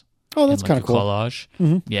screenshots. Oh, that's in, like, kind of a cool. collage.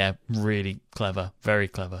 Mm-hmm. Yeah, really clever, very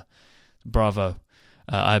clever. Bravo.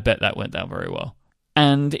 I bet that went down very well.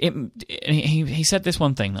 And he said this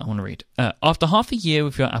one thing that I want to read. After half a year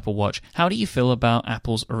with your Apple Watch, how do you feel about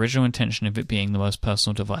Apple's original intention of it being the most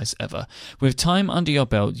personal device ever? With time under your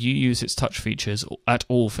belt, do you use its touch features at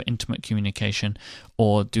all for intimate communication,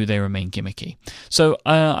 or do they remain gimmicky? So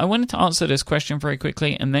I wanted to answer this question very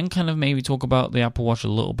quickly and then kind of maybe talk about the Apple Watch a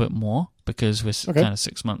little bit more, because we're kind of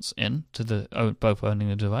 6 months in to the both owning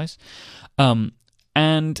the device.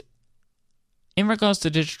 And in regards to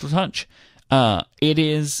digital touch, it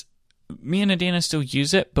is, me and Adina still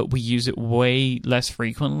use it, but we use it way less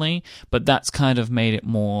frequently, but that's kind of made it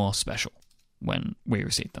more special when we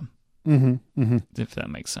receive them. Mm-hmm, mm-hmm. If that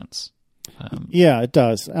makes sense. Yeah, it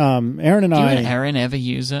does. Aaron and do you and Erin ever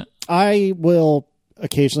use it? I will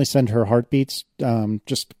occasionally send her heartbeats,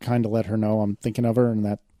 just kind of let her know I'm thinking of her and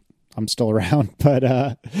that I'm still around,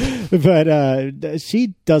 but she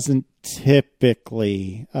doesn't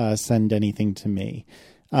typically send anything to me.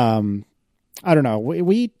 I don't know.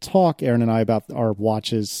 We talk, Aaron and I, about our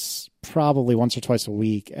watches probably once or twice a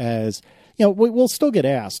week, as you know, we'll still get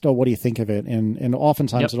asked, "Oh, what do you think of it?" And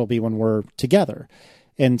oftentimes it'll be when we're together,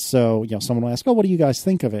 and so someone will ask, "Oh, what do you guys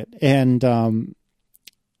think of it?" And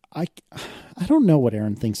I don't know what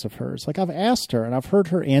Aaron thinks of hers. Like, I've asked her and I've heard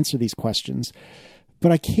her answer these questions,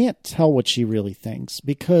 but I can't tell what she really thinks,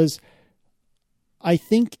 because I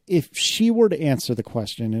think if she were to answer the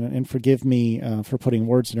question, and forgive me for putting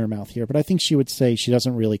words in her mouth here, but I think she would say she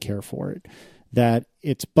doesn't really care for it, that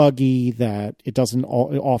it's buggy, that it doesn't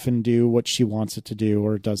often do what she wants it to do,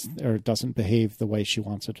 or doesn't behave the way she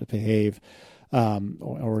wants it to behave,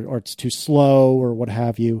 or it's too slow, or what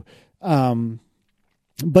have you.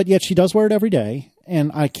 But yet she does wear it every day,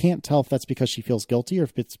 and I can't tell if that's because she feels guilty or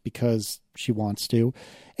if it's because she wants to.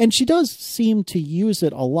 And she does seem to use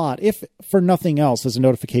it a lot, if for nothing else, as a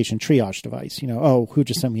notification triage device. Oh, who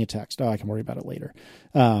just sent me a text? Oh, I can worry about it later.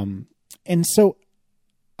 And so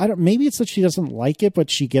maybe it's that she doesn't like it,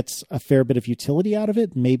 but she gets a fair bit of utility out of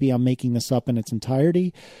it. Maybe I'm making this up in its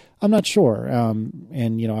entirety. I'm not sure.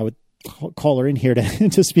 And I would call her in here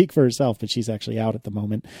to speak for herself, but she's actually out at the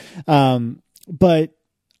moment. But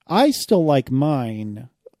I still like mine,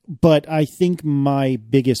 but I think my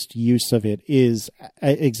biggest use of it is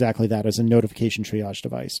exactly that, as a notification triage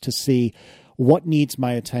device, to see what needs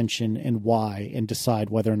my attention and why, and decide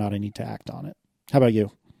whether or not I need to act on it. How about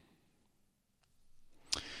you?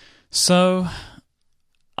 So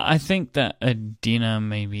I think that Adina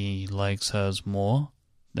maybe likes hers more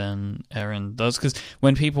than Erin does, because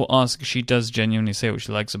when people ask, she does genuinely say what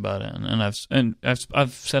she likes about it, and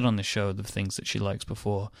I've said on the show the things that she likes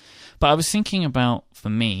before. But I was thinking about, for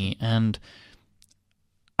me, and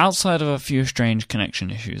outside of a few strange connection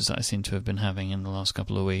issues that I seem to have been having in the last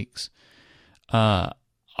couple of weeks,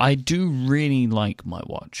 I do really like my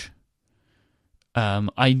watch.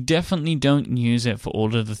 I definitely don't use it for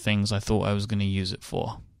all of the things I thought I was going to use it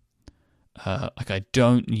for. I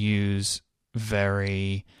don't use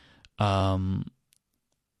very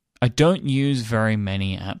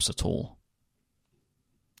many apps at all.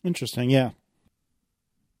 Interesting. Yeah.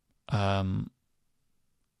 They're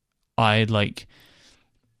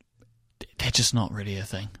just not really a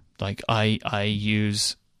thing. Like, I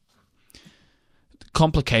use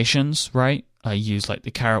complications, right? I use like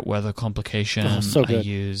the Carrot Weather complication. Oh, so good.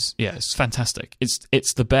 It's fantastic.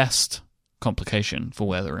 It's the best complication for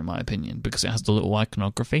weather, in my opinion, because it has the little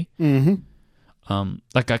iconography. Mm-hmm.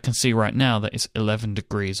 Like, I can see right now that it's 11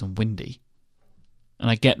 degrees and windy, and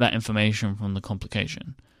I get that information from the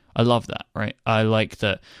complication. I love that, right? I like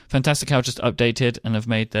that Fantastic How just updated and have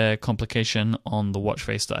made their complication on the watch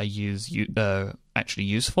face that I actually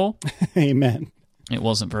useful. Amen. It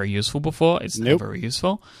wasn't very useful before. It's not very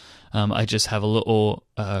useful. I just have a little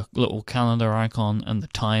calendar icon and the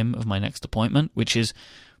time of my next appointment, which is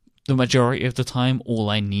the majority of the time all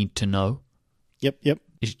I need to know. Yep.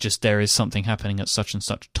 It's just there is something happening at such and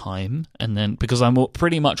such time, and then because I'm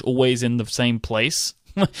pretty much always in the same place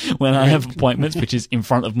when I have appointments, which is in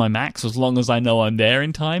front of my Mac, so as long as I know I'm there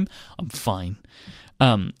in time, I'm fine.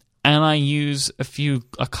 And I use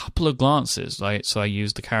a couple of glances, right? So I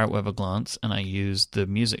use the Carrot Weather glance and I use the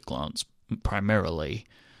music glance primarily.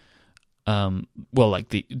 Like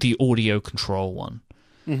the audio control one.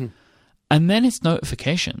 Mm-hmm. And then it's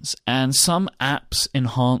notifications, and some apps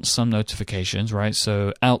enhance some notifications, right?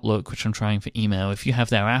 So Outlook, which I'm trying for email, if you have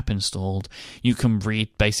their app installed, you can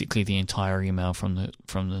read basically the entire email from the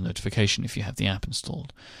notification if you have the app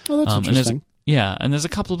installed. Oh, that's interesting. And there's a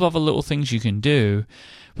couple of other little things you can do,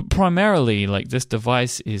 but primarily, like, this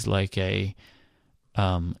device is like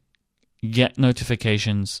get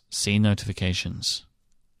notifications, see notifications.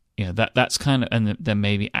 That's kind of, and then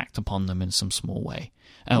maybe act upon them in some small way.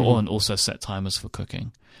 And also set timers for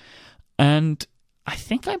cooking. And I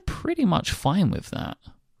think I'm pretty much fine with that.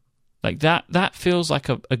 Like that feels like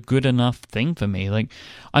a good enough thing for me. Like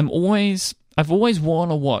I've always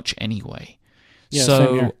worn a watch anyway. Yeah,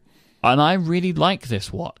 same here. And I really like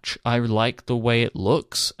this watch. I like the way it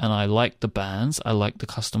looks, and I like the bands. I like the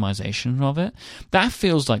customization of it. That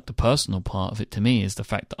feels like the personal part of it to me, is the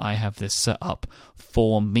fact that I have this set up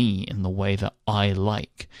for me in the way that I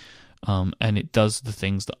like. And it does the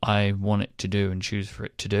things that I want it to do and choose for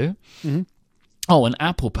it to do. Mm-hmm. Oh, and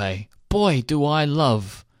Apple Pay. Boy, do I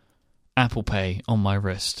love Apple Pay on my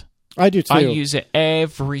wrist. I do too. I use it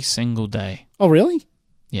every single day. Oh, really?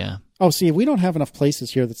 Yeah. Oh, see, we don't have enough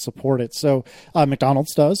places here that support it. So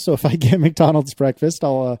McDonald's does. So if I get McDonald's breakfast,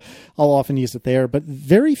 I'll often use it there. But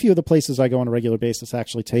very few of the places I go on a regular basis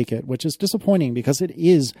actually take it, which is disappointing because it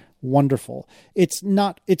is wonderful. It's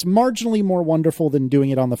marginally more wonderful than doing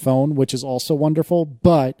it on the phone, which is also wonderful.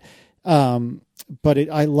 But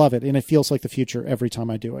I love it, and it feels like the future every time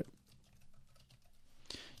I do it.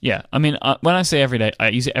 Yeah, I mean, when I say every day, I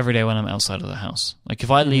use it every day when I'm outside of the house. Like if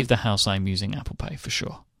I leave the house, I'm using Apple Pay for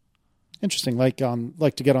sure. Interesting. Like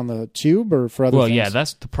to get on the tube or for other things? Well, yeah,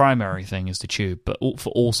 that's the primary thing is the tube, but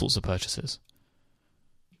for all sorts of purchases.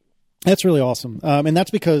 That's really awesome. And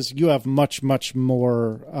that's because you have much, much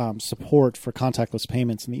more support for contactless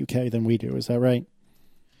payments in the UK than we do. Is that right?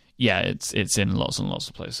 Yeah, it's in lots and lots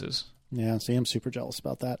of places. Yeah, see, I'm super jealous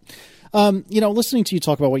about that. Listening to you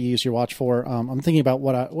talk about what you use your watch for, I'm thinking about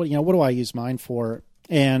what do I use mine for?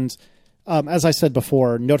 And as I said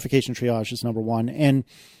before, notification triage is number one. And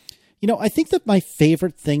I think that my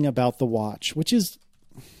favorite thing about the watch, which is,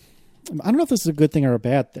 I don't know if this is a good thing or a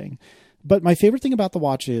bad thing, but my favorite thing about the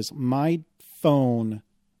watch is my phone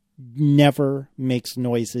never makes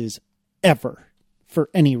noises ever for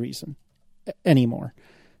any reason anymore.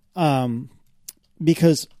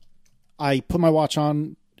 Because I put my watch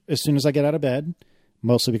on as soon as I get out of bed,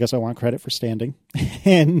 mostly because I want credit for standing,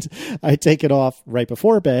 and I take it off right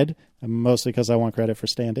before bed, mostly because I want credit for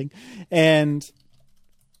standing. And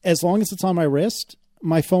as long as it's on my wrist,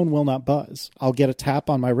 my phone will not buzz. I'll get a tap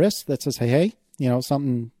on my wrist that says, hey,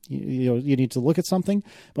 something, you need to look at something,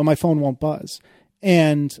 but my phone won't buzz.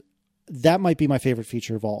 And that might be my favorite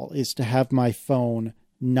feature of all, is to have my phone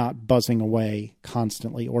not buzzing away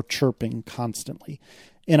constantly or chirping constantly.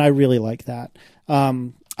 And I really like that.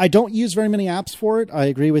 I don't use very many apps for it. I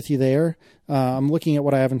agree with you there. I'm looking at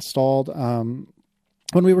what I have installed.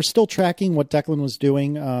 When we were still tracking what Declan was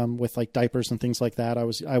doing with like diapers and things like that, I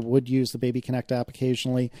would use the Baby Connect app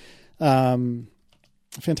occasionally.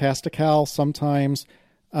 Fantastical sometimes.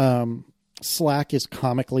 Slack is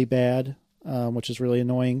comically bad, which is really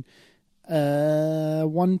annoying.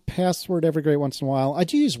 1Password every great once in a while. I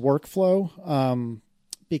do use Workflow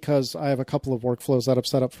because I have a couple of workflows that I've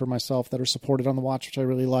set up for myself that are supported on the watch, which I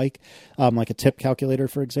really like a tip calculator,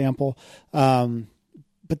 for example.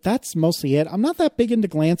 But that's mostly it. I'm not that big into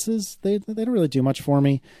glances. They don't really do much for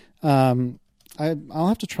me. I'll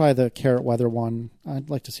have to try the Carrot Weather one. I'd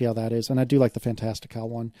like to see how that is. And I do like the Fantastical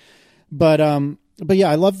one. But yeah,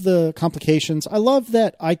 I love the complications. I love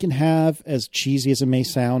that I can have, as cheesy as it may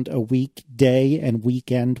sound, a weekday and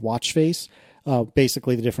weekend watch face.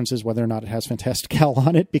 Basically, the difference is whether or not it has Fantastical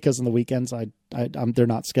on it, because on the weekends they're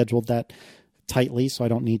not scheduled that tightly, so I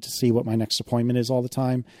don't need to see what my next appointment is all the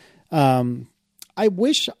time. I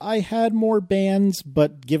wish I had more bands,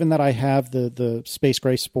 but given that I have the Space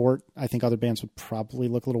Gray Sport, I think other bands would probably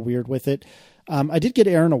look a little weird with it. I did get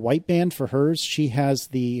Erin a white band for hers. She has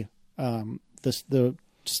the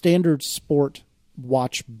standard sport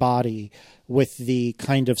watch body with the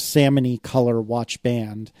kind of salmony color watch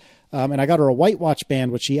band. And I got her a white watch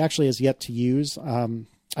band, which she actually has yet to use.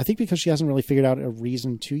 I think because she hasn't really figured out a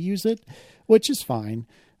reason to use it, which is fine.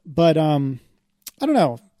 But I don't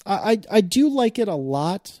know. I do like it a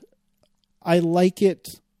lot. I like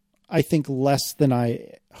it, I think, less than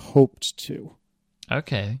I hoped to.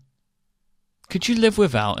 Okay. Could you live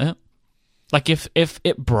without it? Like if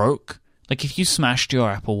it broke, like if you smashed your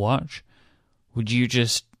Apple Watch, would you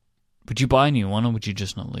buy a new one, or would you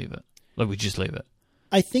just not leave it? Like, would you just leave it?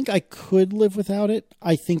 I think I could live without it.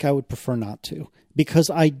 I think I would prefer not to, because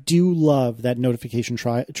I do love that notification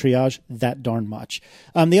triage that darn much.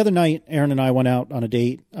 The other night, Erin and I went out on a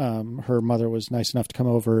date. Her mother was nice enough to come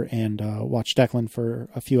over and watch Declan for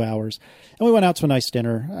a few hours. And we went out to a nice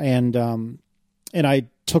dinner, and I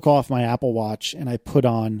took off my Apple Watch and I put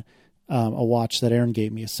on a watch that Erin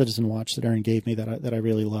gave me, a Citizen watch that Erin gave me that I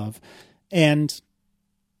really love. And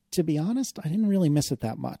to be honest, I didn't really miss it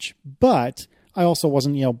that much. But I also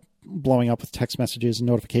wasn't, blowing up with text messages and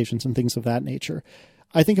notifications and things of that nature.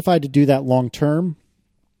 I think if I had to do that long term,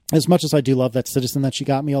 as much as I do love that Citizen that she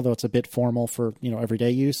got me, although it's a bit formal for,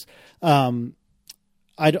 everyday use, I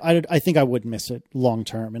think I would miss it long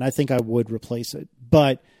term, and I think I would replace it.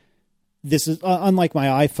 But this is unlike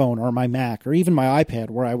my iPhone or my Mac or even my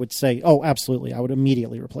iPad, where I would say, oh, absolutely, I would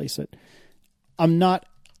immediately replace it. I'm not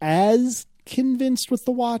as convinced with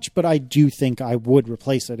the watch, but I do think I would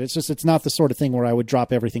replace it. It's just, it's not the sort of thing where I would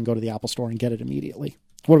drop everything, go to the Apple Store and get it immediately.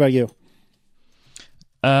 What about you?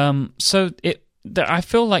 I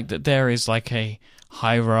feel like that there is like a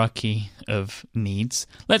hierarchy of needs.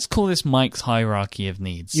 Let's call this Mike's hierarchy of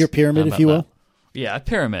needs. Your pyramid, if you will. Yeah, a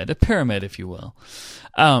pyramid, if you will.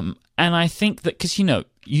 And I think that because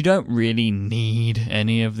you don't really need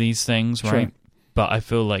any of these things, right? Sure. But I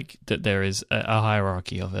feel like that there is a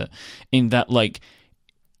hierarchy of it. In that, like,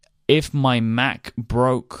 if my Mac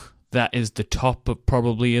broke, that is the top of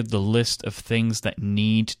probably of the list of things that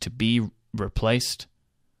need to be replaced.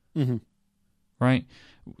 Mm-hmm. Right?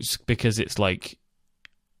 Because it's like,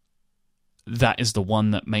 that is the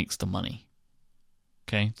one that makes the money.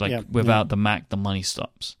 Okay? Like, without the Mac, the money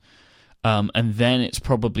stops. And then it's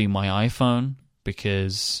probably my iPhone,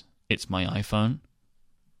 because it's my iPhone.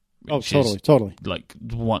 Oh, totally. Like,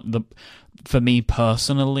 for me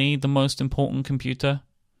personally, the most important computer.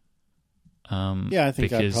 I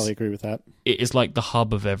think I'd probably agree with that. It is like the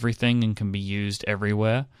hub of everything and can be used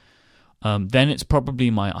everywhere. Then it's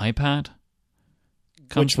probably my iPad.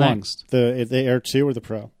 Which next. One? The Air 2 or the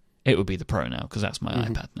Pro? It would be the Pro now, because that's my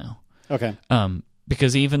iPad now. Okay.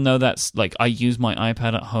 Because even though that's like, I use my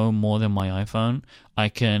iPad at home more than my iPhone, I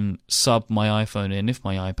can sub my iPhone in if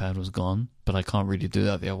my iPad was gone, but I can't really do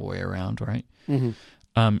that the other way around, right? Mm-hmm.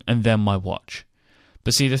 And then my watch.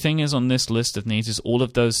 But see, the thing is, on this list of needs is all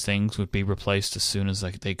of those things would be replaced as soon as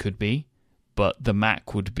they could be, but the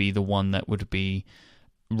Mac would be the one that would be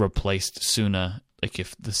replaced sooner, like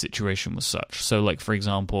if the situation was such. So, like, for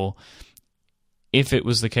example, if it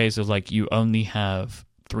was the case of like you only have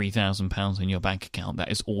 £3,000 in your bank account, that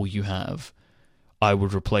is all you have, I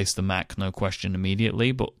would replace the Mac, no question,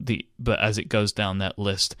 immediately. But as it goes down that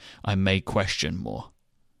list, I may question more.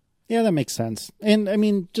 Yeah, that makes sense. And I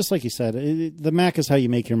mean, just like you said, the Mac is how you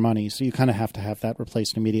make your money, so you kind of have to have that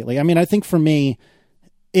replaced immediately. I mean, I think for me,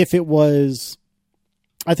 if it was,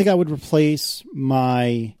 I think I would replace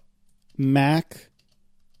my Mac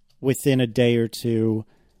within a day or two,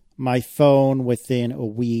 my phone within a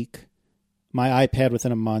week, my iPad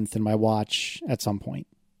within a month, and my watch at some point.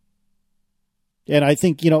 And I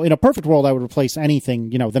think, in a perfect world, I would replace anything,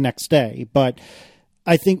 the next day. But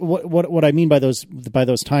I think what I mean by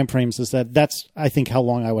those time frames is that's, I think, how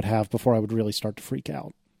long I would have before I would really start to freak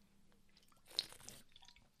out.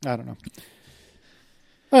 I don't know.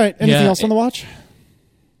 All right. Anything else on the watch?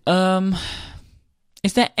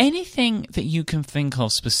 Is there anything that you can think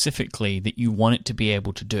of specifically that you want it to be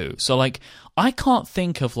able to do? So, like, I can't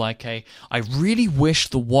think of, like, I really wish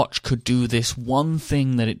the watch could do this one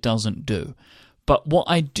thing that it doesn't do. But what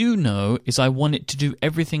I do know is I want it to do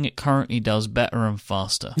everything it currently does better and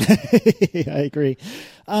faster. I agree.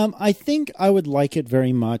 I think I would like it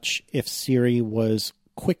very much if Siri was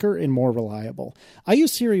quicker and more reliable. I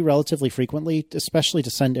use Siri relatively frequently, especially to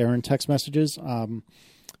send errand text messages. And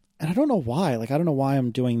I don't know why. Like, I don't know why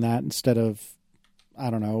I'm doing that instead of, I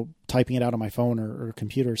don't know, typing it out on my phone or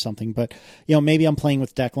computer or something. But, maybe I'm playing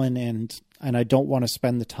with Declan and I don't want to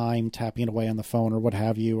spend the time tapping it away on the phone or what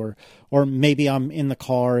have you. Or maybe I'm in the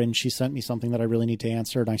car and she sent me something that I really need to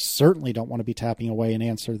answer, and I certainly don't want to be tapping away an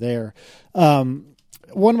answer there. One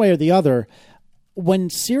way or the other,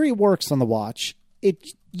 when Siri works on the watch,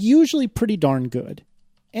 it's usually pretty darn good.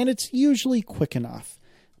 And it's usually quick enough.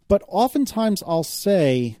 But oftentimes I'll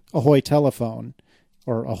say, ahoy telephone,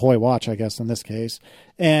 or ahoy watch, I guess, in this case,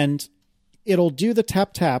 and it'll do the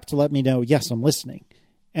tap tap to let me know, yes, I'm listening.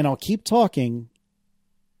 And I'll keep talking.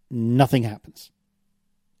 Nothing happens.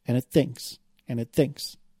 And it thinks, and it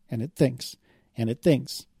thinks, and it thinks, and it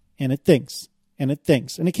thinks, and it thinks, and it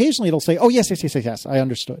thinks. And occasionally it'll say, oh, yes, I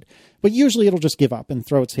understood. But usually it'll just give up and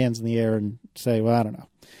throw its hands in the air and say, well, I don't know.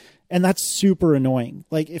 And that's super annoying.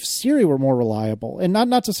 Like, if Siri were more reliable, and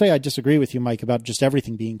not to say I disagree with you, Mike, about just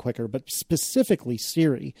everything being quicker, but specifically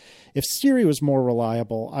Siri. If Siri was more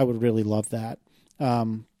reliable, I would really love that.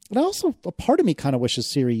 But also, a part of me kind of wishes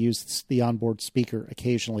Siri used the onboard speaker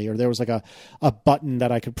occasionally, or there was like a button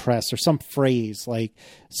that I could press, or some phrase like,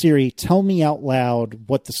 Siri, tell me out loud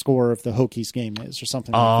what the score of the Hokies game is, or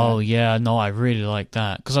something like that. Oh, yeah. No, I really like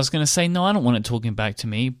that. Because I was going to say, no, I don't want it talking back to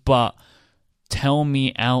me, but tell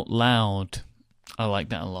me out loud. I like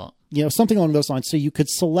that a lot. Something along those lines. So you could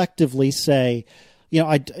selectively say,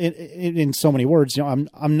 in so many words, I'm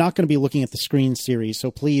not going to be looking at the screen series, so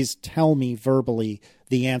please tell me verbally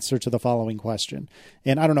the answer to the following question.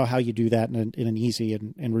 And I don't know how you do that in an easy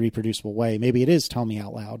and reproducible way. Maybe it is tell me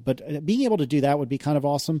out loud, but being able to do that would be kind of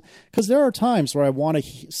awesome, because there are times where I want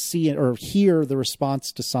to see or hear the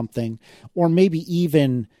response to something, or maybe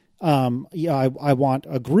even I want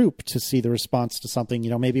a group to see the response to something.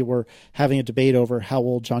 Maybe we're having a debate over how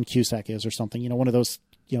old John Cusack is or something, one of those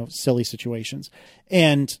silly situations.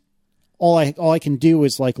 And all I can do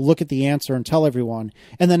is look at the answer and tell everyone.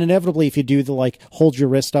 And then inevitably, if you do the hold your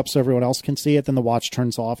wrist up so everyone else can see it, then the watch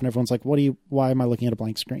turns off and everyone's like, why am I looking at a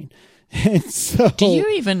blank screen? And so, do you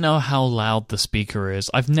even know how loud the speaker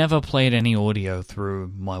is? I've never played any audio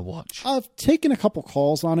through my watch. I've taken a couple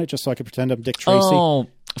calls on it just so I could pretend I'm Dick Tracy. Oh,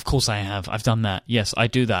 of course I have. I've done that. Yes, I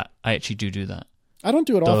do that. I actually do that. I don't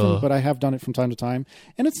do it often, but I have done it from time to time.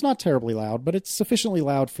 And it's not terribly loud, but it's sufficiently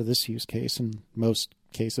loud for this use case in most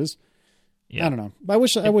cases. Yeah. I don't know. I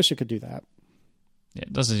wish it could do that. Yeah,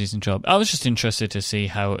 it does a decent job. I was just interested to see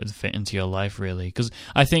how it would fit into your life, really, because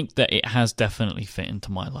I think that it has definitely fit into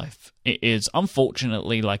my life. It is,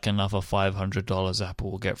 unfortunately, like another $500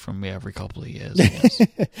 Apple will get from me every couple of years. I guess.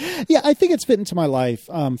 Yeah, I think it's fit into my life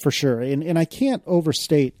for sure. And I can't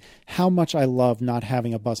overstate how much I love not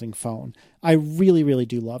having a buzzing phone. I really, really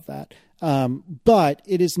do love that. But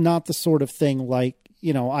it is not the sort of thing like,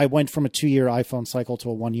 I went from a 2-year iPhone cycle to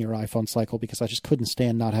a 1-year iPhone cycle because I just couldn't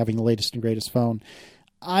stand not having the latest and greatest phone.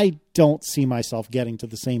 I don't see myself getting to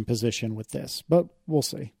the same position with this, but we'll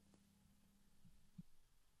see.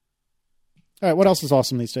 All right, what else is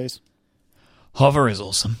awesome these days? Hover is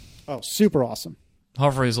awesome. Oh, super awesome.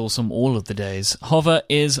 Hover is awesome all of the days. Hover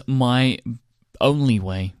is my only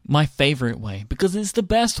way, my favorite way, because it's the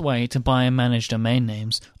best way to buy and manage domain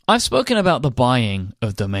names. I've spoken about the buying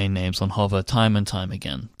of domain names on Hover time and time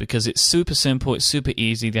again, because it's super simple, it's super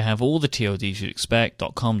easy. They have all the TLDs you'd expect,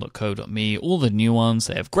 .com, .co, .me, all the new ones.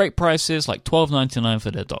 They have great prices, like $12.99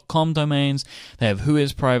 for their .com domains. They have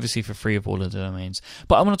Whois Privacy for free of all of the domains.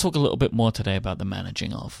 But I want to talk a little bit more today about the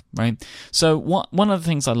managing of, right? So one of the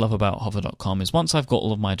things I love about Hover.com is once I've got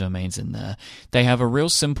all of my domains in there, they have a real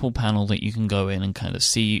simple panel that you can go in and kind of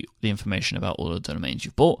see the information about all of the domains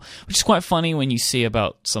you've bought, which is quite funny when you see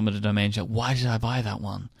about some of the domains, like, why did I buy that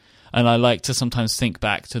one? And I like to sometimes think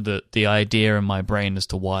back to the idea in my brain as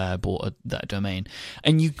to why I bought that domain.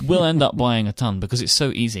 And you will end up buying a ton because it's so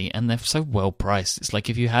easy and they're so well priced. It's like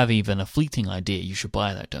if you have even a fleeting idea, you should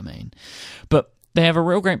buy that domain. But they have a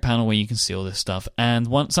real great panel where you can see all this stuff. And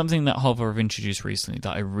something that Hover have introduced recently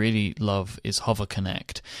that I really love is Hover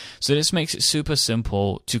Connect. So this makes it super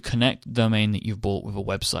simple to connect the domain that you've bought with a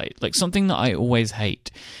website. Like something that I always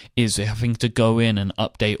hate is having to go in and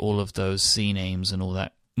update all of those CNAMEs and all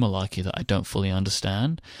that malarkey that I don't fully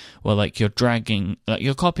understand. Well, like you're copying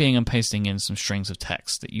and pasting in some strings of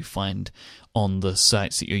text that you find on the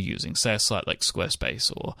sites that you're using. Say a site like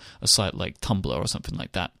Squarespace or a site like Tumblr or something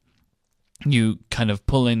like that. You kind of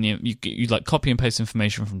pull in, you like copy and paste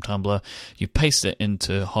information from Tumblr, you paste it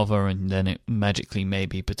into Hover, and then it magically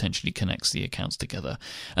maybe potentially connects the accounts together.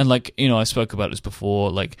 And like, I spoke about this before,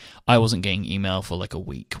 like I wasn't getting email for like a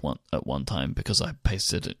week at one time because I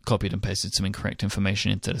copied and pasted some incorrect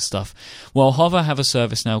information into the stuff. Well, Hover have a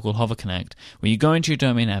service now called Hover Connect, where you go into your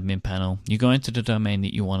domain admin panel, you go into the domain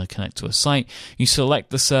that you want to connect to a site, you select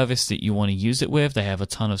the service that you want to use it with. They have a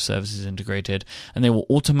ton of services integrated, and they will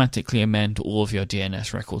automatically amend all of your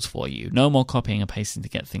DNS records for you. No more copying and pasting to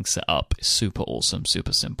get things set up. It's super awesome,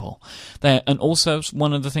 super simple. And also,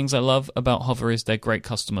 one of the things I love about Hover is their great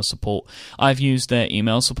customer support. I've used their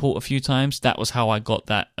email support a few times. That was how I got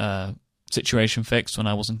that situation fixed when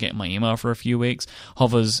I wasn't getting my email for a few weeks.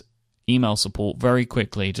 Hover's email support very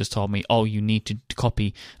quickly just told me, oh, you need to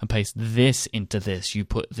copy and paste this into this. You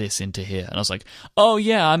put this into here. And I was like, oh,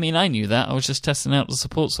 yeah, I mean, I knew that. I was just testing out the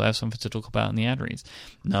support, so I have something to talk about in the ad reads.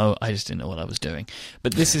 No, I just didn't know what I was doing.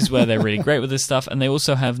 But this is where they're really great with this stuff. And they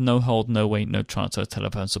also have no hold, no wait, no transfer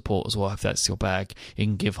telephone support as well. If that's your bag, you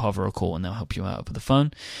can give Hover a call and they'll help you out over the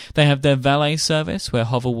phone. They have their valet service where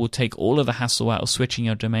Hover will take all of the hassle out of switching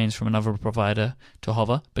your domains from another provider to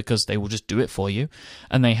Hover because they will just do it for you.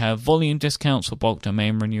 And they have volume discounts for bulk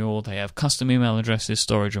domain renewal. They have custom email addresses,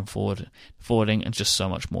 storage and forwarding, and just so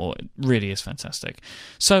much more. It really is fantastic.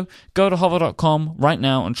 So go to hover.com right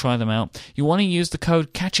now and try them out. You want to use the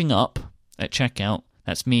code catching up at checkout.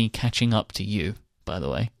 That's me catching up to you, by the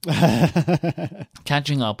way.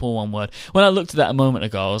 Catching up, all one word. When I looked at that a moment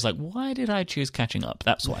ago, I was like, why did I choose catching up?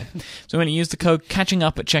 That's why. So when you use the code catching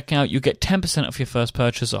up at checkout, you get 10% off your first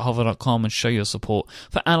purchase at hover.com and show your support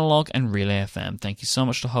for Analog and Relay FM. Thank you so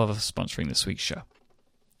much to Hover for sponsoring this week's show.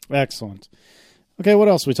 Excellent. Okay, what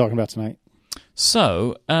else are we talking about tonight?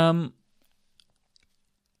 So, something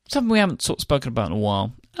we haven't sort of spoken about in a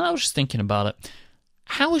while, and I was just thinking about it.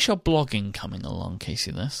 How is your blogging coming along,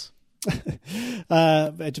 Casey, this?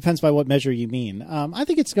 It depends by what measure you mean. I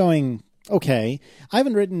think it's going okay. I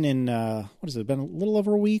haven't written in, what has it been, a little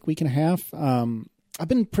over a week and a half. I've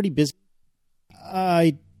been pretty busy.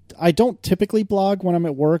 I don't typically blog when I'm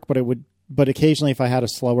at work, but occasionally if I had a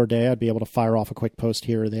slower day, I'd be able to fire off a quick post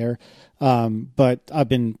here or there. But I've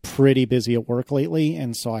been pretty busy at work lately,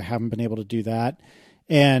 and so I haven't been able to do that.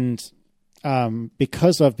 And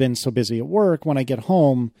because I've been so busy at work, when I get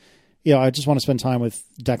home, I just want to spend time with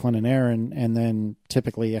Declan and Aaron, and then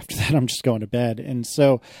typically after that, I'm just going to bed. And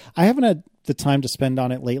so I haven't had the time to spend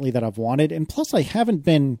on it lately that I've wanted. And plus, I haven't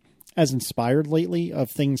been as inspired lately of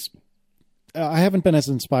things. I haven't been as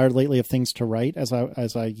inspired lately of things to write as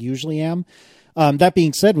I usually am. That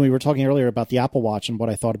being said, when we were talking earlier about the Apple Watch and what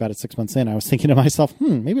I thought about it 6 months in, I was thinking to myself,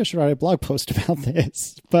 maybe I should write a blog post about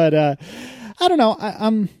this. But I don't know.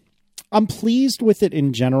 I'm pleased with it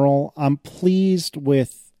in general. I'm pleased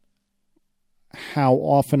with how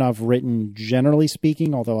often I've written, generally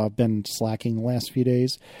speaking, although I've been slacking the last few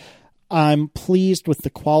days. I'm pleased with the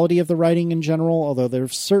quality of the writing in general, although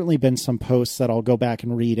there's certainly been some posts that I'll go back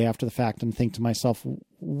and read after the fact and think to myself,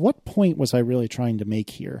 what point was I really trying to make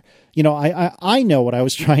here? I know what I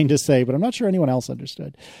was trying to say, but I'm not sure anyone else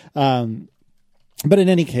understood. But in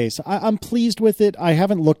any case, I'm pleased with it. I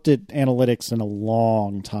haven't looked at analytics in a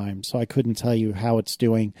long time, so I couldn't tell you how it's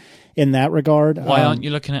doing in that regard. Why aren't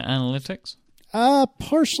you looking at analytics?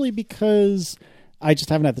 Partially because I just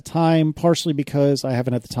haven't had the time, partially because I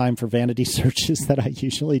haven't had the time for vanity searches that I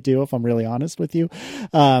usually do, if I'm really honest with you.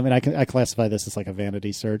 And I classify this as like a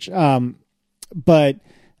vanity search. But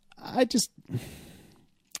I don't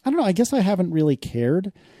know. I guess I haven't really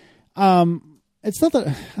cared. It's not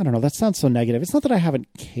that, I don't know, that sounds so negative. It's not that I haven't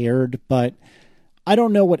cared, but I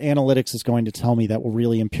don't know what analytics is going to tell me that will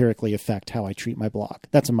really empirically affect how I treat my blog.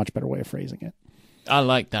 That's a much better way of phrasing it. I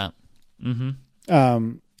like that.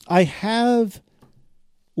 Mm-hmm. I have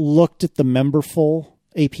looked at the Memberful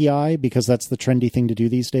API because that's the trendy thing to do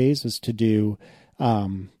these days, is to do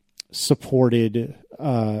supported,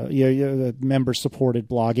 member-supported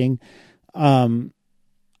blogging.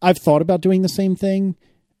 I've thought about doing the same thing.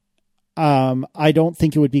 I don't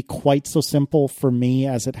think it would be quite so simple for me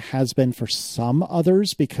as it has been for some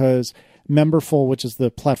others, because Memberful, which is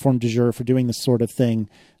the platform du jour for doing this sort of thing,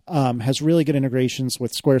 has really good integrations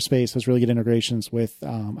with Squarespace, has really good integrations with,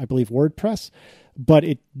 I believe, WordPress, but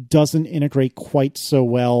it doesn't integrate quite so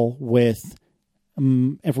well with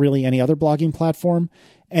really any other blogging platform.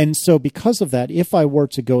 And so because of that, if I were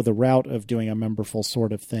to go the route of doing a Memberful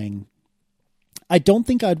sort of thing, I don't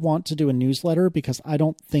think I'd want to do a newsletter, because I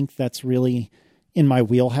don't think that's really in my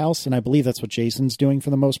wheelhouse. And I believe that's what Jason's doing for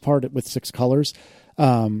the most part with Six Colors.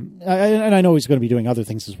 And I know he's going to be doing other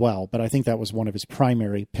things as well, but I think that was one of his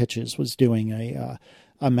primary pitches, was doing a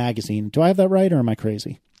magazine. Do I have that right, or am I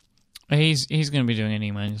crazy? He's going to be doing an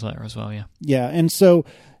email newsletter as well, yeah. Yeah, and so,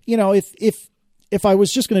 if I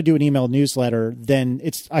was just going to do an email newsletter, then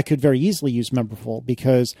I could very easily use Memberful,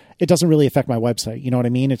 because it doesn't really affect my website. You know what I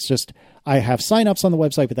mean? It's just, I have signups on the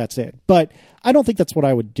website, but that's it. But I don't think that's what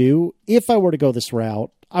I would do. If I were to go this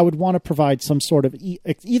route, I would want to provide some sort of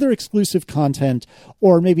either exclusive content,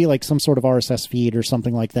 or maybe like some sort of RSS feed or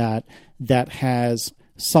something like that, that has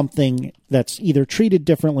something that's either treated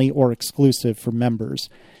differently or exclusive for members.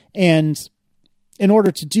 And in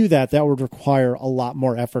order to do that, that would require a lot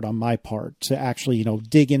more effort on my part to actually,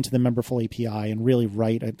 dig into the Memberful API and really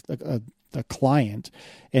write a client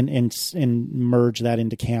and merge that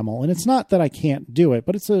into Camel. And it's not that I can't do it,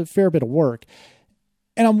 but it's a fair bit of work.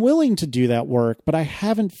 And I'm willing to do that work, but I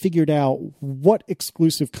haven't figured out what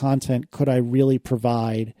exclusive content could I really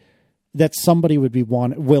provide that somebody would be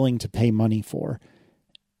willing to pay money for.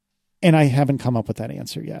 And I haven't come up with that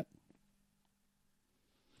answer yet.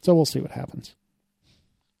 So we'll see what happens.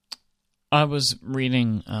 I was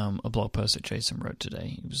reading a blog post that Jason wrote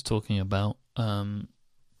today. He was talking about writing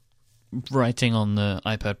on the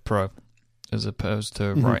iPad Pro as opposed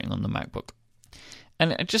to writing on the MacBook.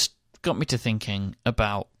 And it just got me to thinking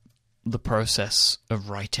about the process of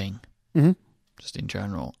writing, just in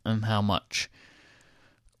general, and how much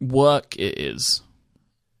work it is.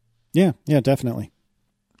 Yeah, definitely.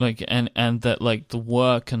 And that the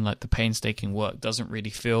work and the painstaking work doesn't really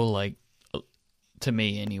feel like to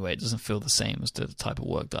me anyway, it doesn't feel the same as the type of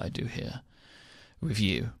work that I do here with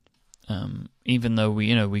you. Even though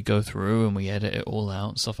we go through and we edit it all out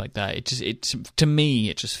and stuff like that, to me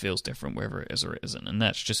it just feels different whether it is or it isn't, and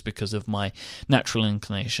that's just because of my natural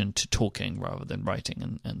inclination to talking rather than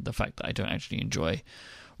writing, and the fact that I don't actually enjoy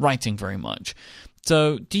writing very much.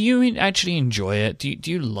 So, do you actually enjoy it?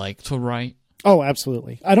 Do you like to write? Oh,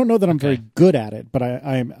 absolutely. I don't know that I'm very good at it, but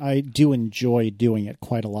I do enjoy doing it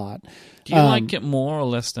quite a lot. Do you like it more or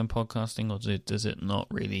less than podcasting, or does it not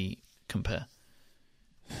really compare?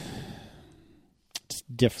 It's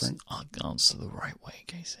different. I'll answer the right way,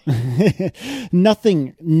 Casey.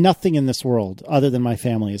 Nothing in this world other than my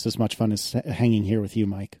family is as much fun as hanging here with you,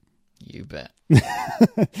 Mike. You bet.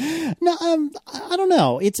 No, I don't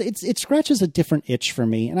know. It scratches a different itch for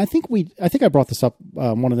me, and I think I brought this up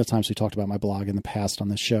one of the times we talked about my blog in the past on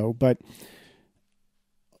this show. But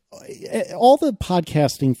all the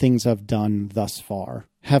podcasting things I've done thus far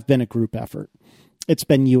have been a group effort. It's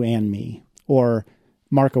been you and me, or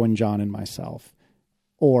Marco and John and myself,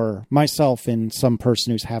 or myself and some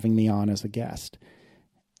person who's having me on as a guest.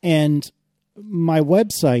 And my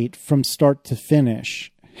website, from start to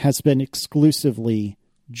finish, has been exclusively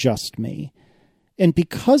just me. And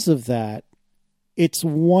because of that, it's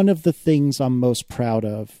one of the things I'm most proud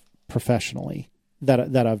of professionally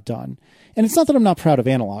that I've done. And it's not that I'm not proud of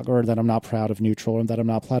Analog, or that I'm not proud of Neutral, or that I'm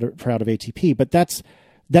not proud of ATP, but that's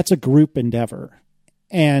a group endeavor.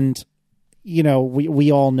 And,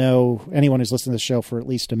 we all know, anyone who's listened to the show for at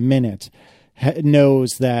least a minute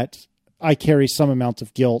knows that I carry some amount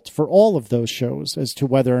of guilt for all of those shows as to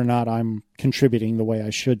whether or not I'm contributing the way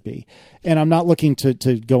I should be. And I'm not looking to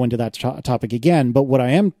go into that topic again, but what I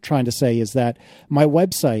am trying to say is that my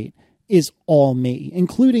website is all me,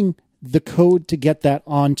 including the code to get that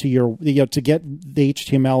onto your, to get the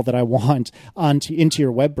HTML that I want into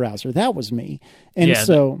your web browser. That was me. And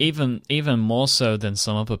so even more so than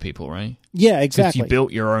some other people, right? Yeah, exactly. Because you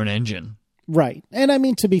built your own engine. Right. And I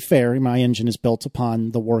mean, to be fair, my engine is built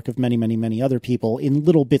upon the work of many, many, many other people in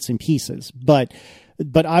little bits and pieces. But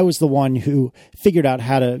I was the one who figured out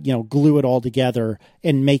how to, glue it all together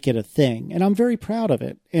and make it a thing. And I'm very proud of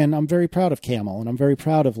it. And I'm very proud of Camel, and I'm very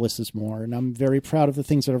proud of Less is More, and I'm very proud of the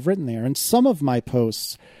things that I've written there. And some of my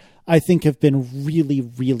posts, I think, have been really,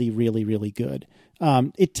 really, really, really good.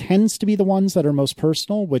 It tends to be the ones that are most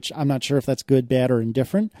personal, which I'm not sure if that's good, bad, or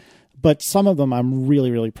indifferent. But some of them I'm really,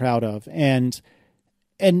 really proud of. And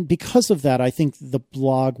because of that, I think the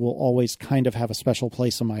blog will always kind of have a special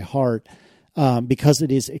place in my heart, because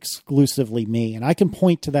it is exclusively me. And I can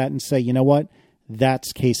point to that and say, you know what?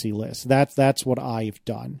 That's Casey Liss. That's what I've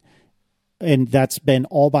done. And that's been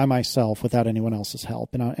all by myself without anyone else's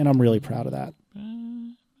help. And I'm really proud of that.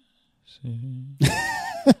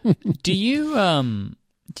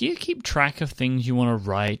 Do you keep track of things you want to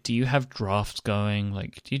write? Do you have drafts going?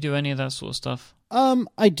 Like, do you do any of that sort of stuff?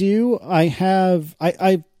 I do.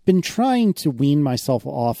 I've been trying to wean myself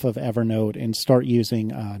off of Evernote and start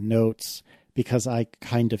using Notes, because I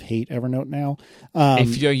kind of hate Evernote now.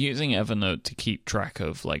 If you're using Evernote to keep track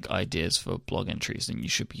of like ideas for blog entries, then you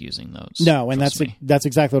should be using Notes. No, and that's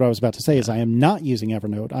exactly what I was about to say. Is I am not using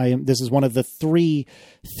Evernote. This is one of the 3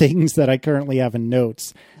 things that I currently have in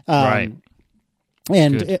Notes. Right.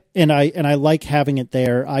 And I like having it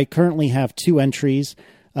there. I currently have 2 entries,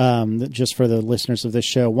 just for the listeners of this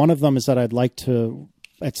show. One of them is that I'd like to,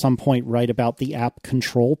 at some point, write about the app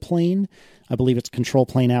Control Plane. I believe it's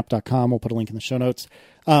controlplaneapp.com. We'll put a link in the show notes.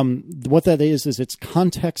 What that is it's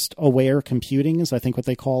context-aware computing, is I think what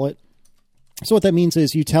they call it. So what that means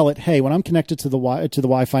is you tell it, hey, when I'm connected to the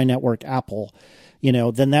Wi-Fi network Apple,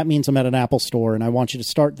 then that means I'm at an Apple store and I want you to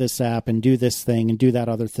start this app and do this thing and do that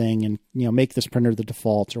other thing and, make this printer the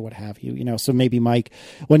default or what have you. So maybe, Mike,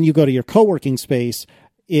 when you go to your co-working space,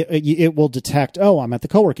 it will detect, oh, I'm at the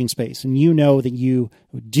co-working space. And that you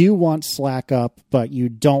do want Slack up, but you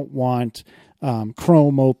don't want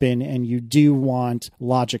Chrome open, and you do want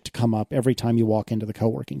Logic to come up every time you walk into the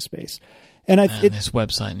co-working space. And this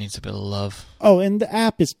website needs a bit of love. Oh, and the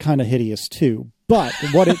app is kind of hideous too. But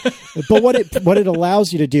what it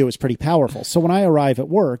allows you to do is pretty powerful. So when I arrive at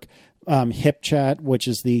work, HipChat, which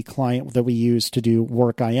is the client that we use to do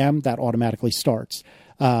work IM, that automatically starts.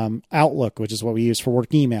 Outlook, which is what we use for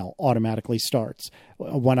work email, automatically starts.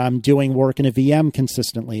 When I'm doing work in a VM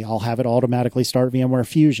consistently, I'll have it automatically start VMware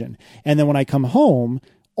Fusion. And then when I come home,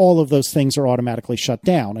 all of those things are automatically shut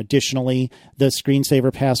down. Additionally, the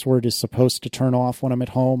screensaver password is supposed to turn off when I'm at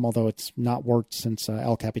home, although it's not worked since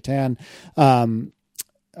El Capitan. I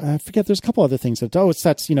forget, there's a couple other things that, it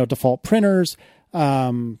sets, default printers.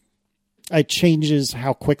 It changes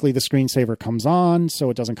how quickly the screensaver comes on, so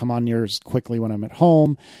it doesn't come on near as quickly when I'm at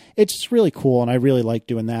home. It's just really cool, and I really like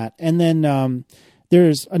doing that. And then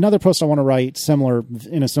there's another post I want to write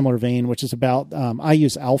in a similar vein, which is about I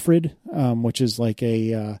use Alfred, which is like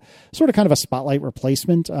a sort of kind of a Spotlight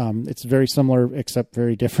replacement. It's very similar, except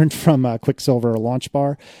very different from Quicksilver or Launch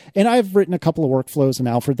Bar. And I've written a couple of workflows in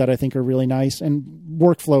Alfred that I think are really nice. And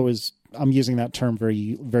workflow is, I'm using that term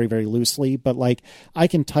very, very, very loosely, but like I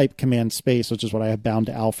can type Command Space, which is what I have bound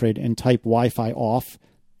to Alfred, and type Wi-Fi off,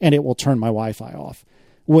 and it will turn my Wi-Fi off,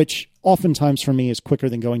 which oftentimes for me is quicker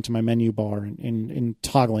than going to my menu bar and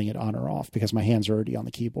toggling it on or off because my hands are already on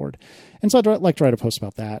the keyboard. And so I'd like to write a post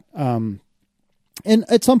about that. And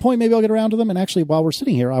at some point, maybe I'll get around to them. And actually, while we're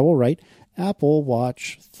sitting here, I will write Apple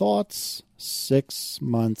Watch thoughts 6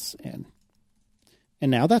 months in.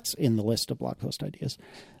 And now that's in the list of blog post ideas.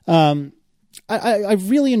 I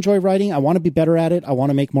really enjoy writing. I want to be better at it. I want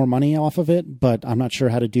to make more money off of it, but I'm not sure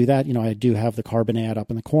how to do that. You know, I do have the Carbon ad up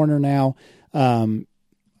in the corner now.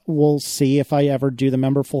 We'll see if I ever do the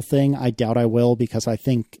Memberful thing. I doubt I will, because I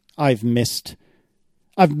think I've missed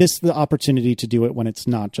the opportunity to do it when it's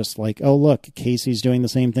not just like, oh, look, Casey's doing the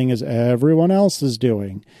same thing as everyone else is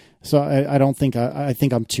doing. So I don't think I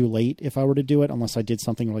think I'm too late if I were to do it, unless I did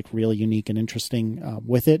something like really unique and interesting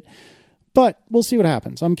with it. But we'll see what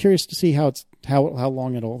happens. I'm curious to see how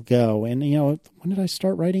long it'll go. And, you know, when did I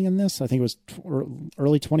start writing in this? I think it was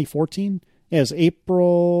early 2014. Yeah, it was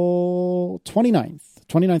April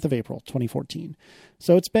 29th of April, 2014.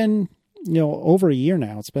 So it's been, you know, over a year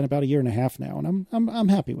now. It's been about a year and a half now, and I'm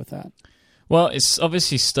happy with that. Well, it's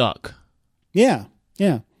obviously stuck. Yeah.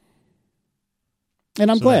 And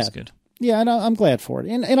I'm glad. That's good. Yeah, and I'm glad for it.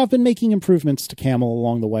 And I've been making improvements to Camel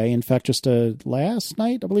along the way. In fact, just last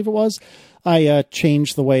night, I believe it was, I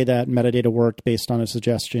changed the way that metadata worked based on a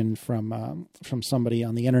suggestion from somebody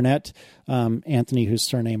on the internet, Anthony, whose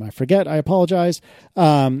surname I forget. I apologize.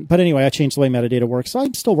 But anyway, I changed the way metadata works. So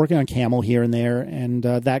I'm still working on Camel here and there, and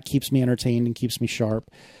that keeps me entertained and keeps me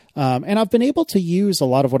sharp. And I've been able to use a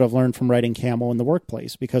lot of what I've learned from writing Camel in the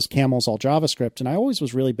workplace, because Camel's all JavaScript, and I always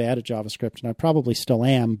was really bad at JavaScript, and I probably still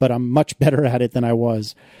am, but I'm much better at it than I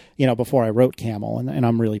was, you know, before I wrote Camel, and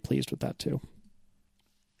I'm really pleased with that too.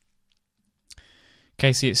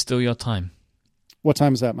 Casey, it's still your time. What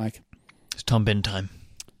time is that, Mike? It's Tom Bin time.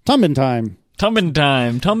 Tom Bin time. Tom Bin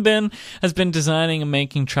time. Tom Bin has been designing and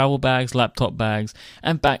making travel bags, laptop bags,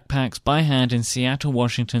 and backpacks by hand in Seattle,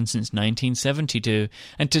 Washington since 1972,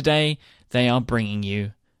 and today they are bringing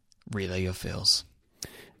you Relay Your Feels.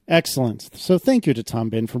 Excellent. So thank you to Tom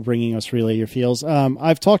Bin for bringing us Relay Your Feels.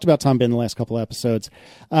 I've talked about Tom Bin in the last couple of episodes.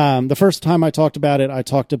 The first time I talked about it, I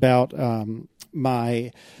talked about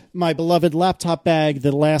my beloved laptop bag.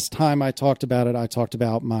 The last time I talked about it, I talked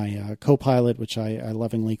about my Copilot, which I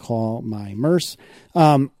lovingly call my Merce.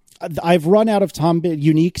 I've run out of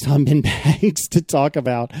unique Tom Bin bags to talk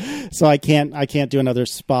about, so I can't do another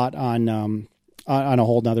spot on a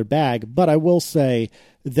whole nother bag. But I will say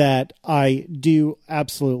that I do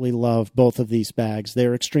absolutely love both of these bags.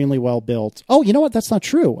 They're extremely well built. Oh, you know what? That's not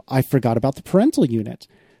true. I forgot about the parental unit.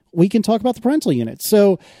 We can talk about the parental unit.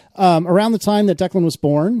 So around the time that Declan was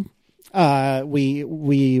born,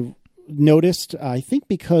 we noticed, I think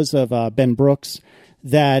because of Ben Brooks,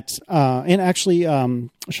 that and actually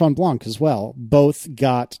Sean Blanc as well, both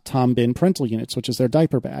got Tom Bin parental units, which is their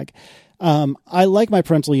diaper bag. I like my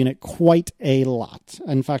parental unit quite a lot.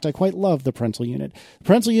 In fact, I quite love the parental unit. The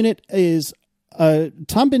parental unit is a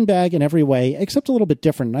Tom Bin bag in every way, except a little bit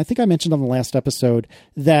different. And I think I mentioned on the last episode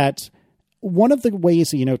that one of the ways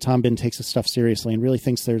that, you know, Tom Bin takes his stuff seriously and really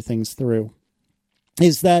thinks their things through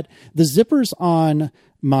is that the zippers on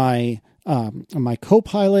my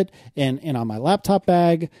Copilot and on my laptop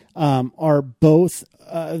bag are both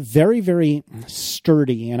very, very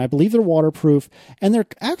sturdy, and I believe they're waterproof, and they're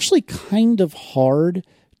actually kind of hard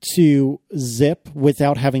to zip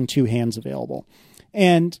without having two hands available.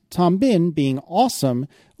 And Tom Bin, being awesome,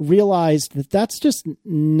 realized that that's just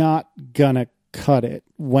not gonna cut it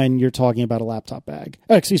when you're talking about a laptop bag.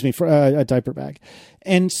 For a diaper bag.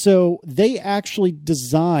 And so they actually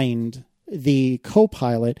designed the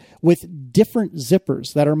Copilot with different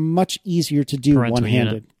zippers that are much easier to do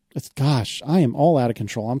one-handed. Gosh, I am all out of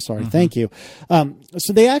control. I'm sorry. Thank you.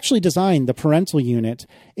 So they actually designed the parental unit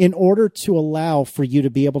in order to allow for you to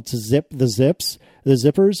be able to zip the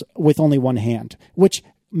zippers with only one hand, which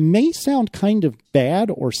may sound kind of bad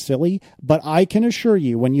or silly, but I can assure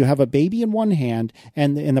you, when you have a baby in one hand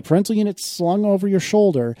and the parental unit slung over your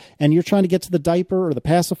shoulder and you're trying to get to the diaper or the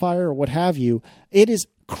pacifier or what have you, it is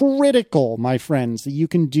critical, my friends, that you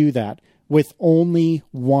can do that with only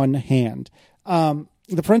one hand.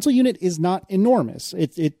 the parental unit is not enormous.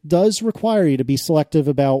 It does require you to be selective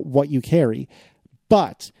about what you carry,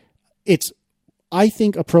 but it's, I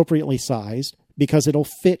think, appropriately sized because it'll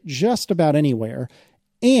fit just about anywhere.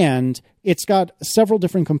 And it's got several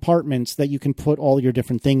different compartments that you can put all your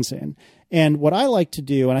different things in. And what I like to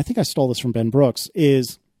do, and I think I stole this from Ben Brooks,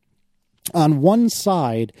 is on one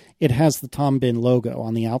side, it has the Tom Bin logo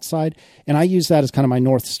on the outside, and I use that as kind of my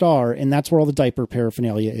North Star, and that's where all the diaper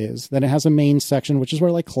paraphernalia is. Then it has a main section, which is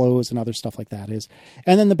where like clothes and other stuff like that is.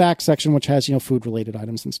 And then the back section, which has, food-related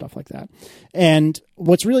items and stuff like that. And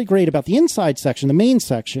what's really great about the inside section, the main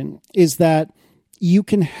section, is that you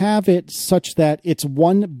can have it such that it's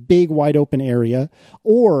one big wide open area,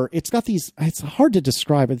 or it's got these, it's hard to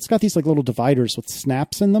describe it. It's got these like little dividers with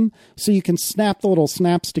snaps in them. So you can snap the little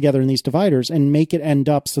snaps together in these dividers and make it end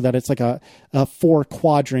up so that it's like a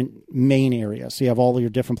 4-quadrant main area. So you have all of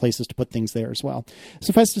your different places to put things there as well.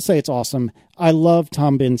 Suffice to say, it's awesome. I love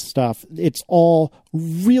Tom Bin's stuff. It's all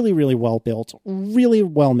really, really well built, really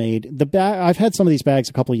well made. The bag, I've had some of these bags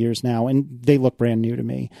a couple of years now, and they look brand new to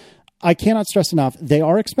me. I cannot stress enough, they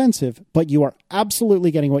are expensive, but you are absolutely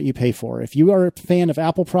getting what you pay for. If you are a fan of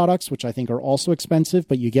Apple products, which I think are also expensive,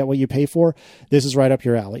 but you get what you pay for, this is right up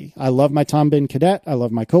your alley. I love my Tom Bin Cadet, I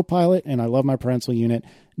love my Copilot, and I love my parental unit.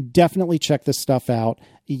 Definitely check this stuff out.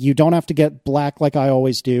 You don't have to get black like I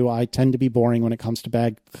always do. I tend to be boring when it comes to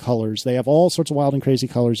bag colors. They have all sorts of wild and crazy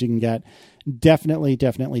colors you can get. Definitely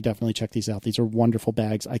check these out. These are wonderful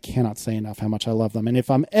bags. I cannot say enough how much I love them. And if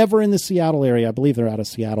I'm ever in the Seattle area, I believe they're out of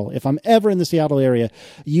Seattle. If I'm ever in the Seattle area,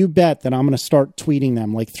 you bet that I'm going to start tweeting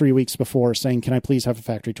them like 3 weeks before saying, can I please have a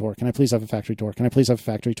factory tour? Can I please have a factory tour? Can I please have a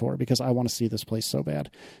factory tour? Because I want to see this place so bad.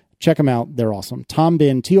 Check them out. They're awesome.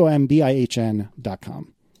 TomBin,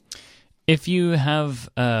 TOMBIHN.com. If you have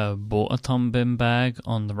bought a Tom Bin bag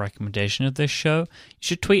on the recommendation of this show, you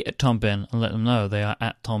should tweet at Tom Bin and let them know they are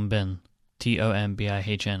at Tom Bin,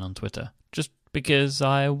 TOMBIHN on Twitter. Just because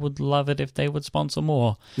I would love it if they would sponsor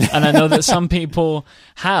more. And I know that some people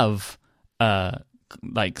have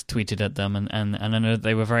tweeted at them, and I know that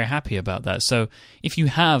they were very happy about that. So if you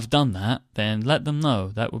have done that, then let them know.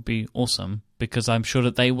 That would be awesome, because I'm sure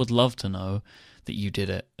that they would love to know that you did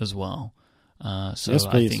it as well. So yes,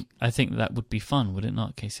 I think that would be fun, would it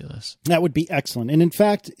not, Casey Ellis? That would be excellent. And in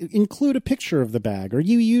fact, include a picture of the bag or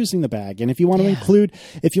you using the bag. And if you want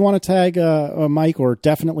to tag Mike or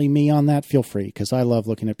definitely me on that, feel free, because I love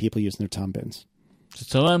looking at people using their Tom Bins.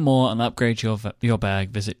 So to learn more and upgrade your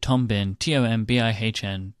bag, visit TomBin,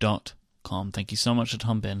 TOMBIHN.com. Thank you so much to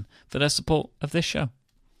Tom Bin for their support of this show.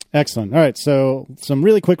 Excellent. All right, so some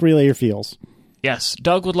really quick relay your feels. Yes,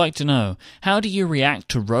 Doug would like to know, how do you react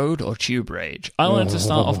to road or tube rage? I wanted to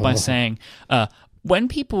start off by saying, when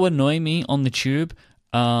people annoy me on the tube,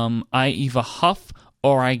 I either huff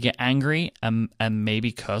or I get angry and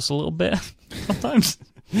maybe curse a little bit sometimes.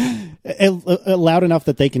 Loud enough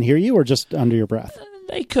that they can hear you, or just under your breath?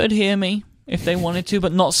 They could hear me if they wanted to,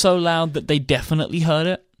 but not so loud that they definitely heard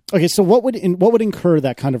it. Okay, so what would incur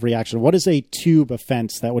that kind of reaction? What is a tube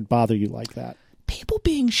offense that would bother you like that? People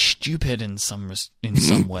being stupid in some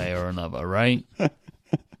way or another, right?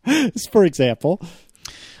 For example,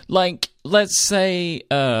 like, let's say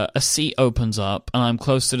a seat opens up and I'm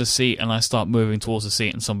close to the seat and I start moving towards the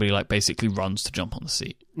seat and somebody basically runs to jump on the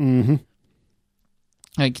seat. Mm-hmm.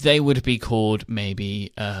 Like, they would be called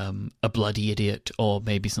maybe a bloody idiot, or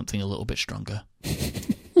maybe something a little bit stronger.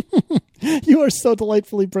 You are so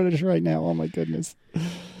delightfully British right now. Oh my goodness.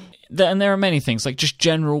 And there are many things, like just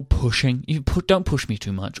general pushing. Don't push me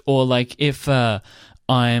too much. Or like if when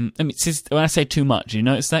I say too much, you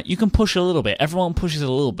notice that? You can push a little bit. Everyone pushes a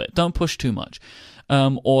little bit. Don't push too much.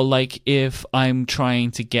 Or like if I'm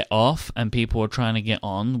trying to get off and people are trying to get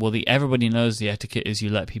on, well, everybody knows the etiquette is you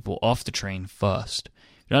let people off the train first.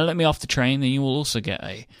 If you don't let me off the train, then you will also get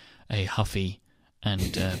a huffy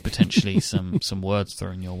and potentially some words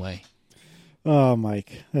thrown your way. Oh,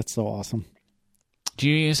 Mike, that's so awesome. Do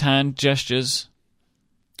you use hand gestures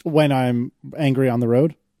when I'm angry on the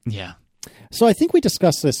road? Yeah. So I think we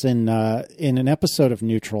discussed this in an episode of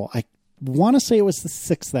Neutral. I want to say it was the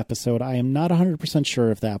 6th episode. I am not 100% sure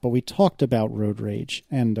of that, but we talked about road rage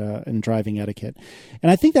and driving etiquette.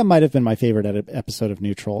 And I think that might have been my favorite episode of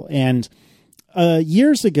Neutral. And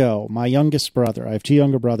years ago, my youngest brother, I have 2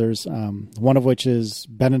 younger brothers, one of which has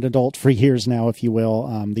been an adult for years now, if you will.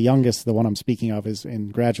 The youngest, the one I'm speaking of, is in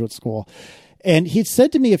graduate school. And he'd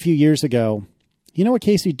said to me a few years ago, you know what,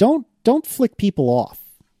 Casey, don't flick people off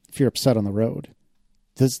if you're upset on the road.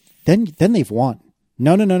 Then they've won.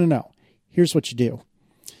 No. Here's what you do.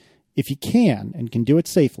 If you can and can do it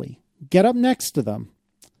safely, get up next to them.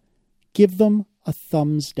 Give them a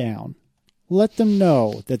thumbs down. let them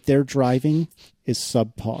know that their driving is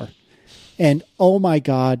subpar. And oh my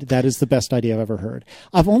God, that is the best idea I've ever heard.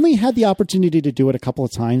 I've only had the opportunity to do it a couple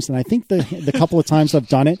of times, and I think the couple of times I've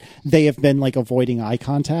done it, they have been like avoiding eye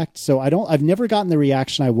contact. So I've never gotten the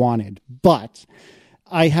reaction I wanted, but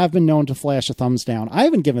I have been known to flash a thumbs down. I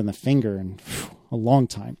haven't given the finger in a long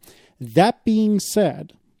time. That being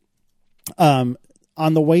said,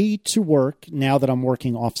 on the way to work, now that I'm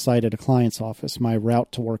working offsite at a client's office, my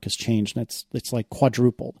route to work has changed, and it's like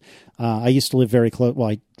quadrupled. I used to live very close. Well,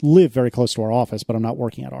 I live very close to our office, but I'm not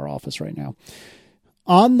working at our office right now.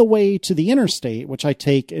 On the way to the interstate, which I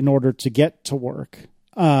take in order to get to work,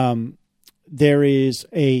 there is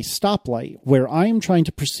a stoplight where I am trying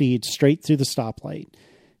to proceed straight through the stoplight,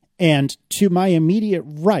 and to my immediate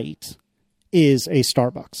right is a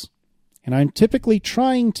Starbucks. And I'm typically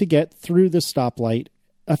trying to get through the stoplight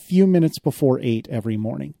a few minutes before 8 every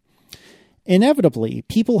morning. Inevitably,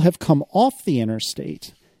 people have come off the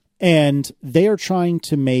interstate and they are trying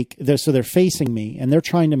to so they're facing me and they're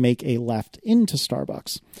trying to make a left into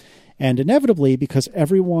Starbucks. And inevitably, because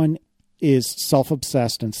everyone is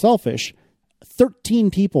self-obsessed and selfish,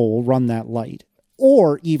 13 people will run that light.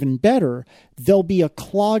 Or even better, there'll be a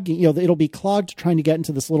clogging, it'll be clogged trying to get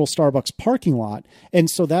into this little Starbucks parking lot. And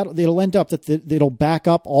so that it'll end up that it'll back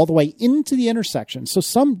up all the way into the intersection. So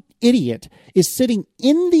some idiot is sitting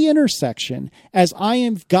in the intersection as I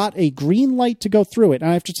have got a green light to go through it.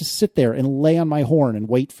 And I have to just sit there and lay on my horn and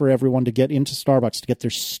wait for everyone to get into Starbucks to get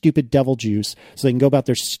their stupid devil juice so they can go about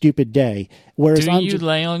their stupid day. Whereas Do you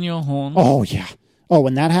lay on your horn? Oh, yeah. Oh,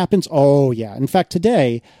 when that happens, oh, yeah. In fact,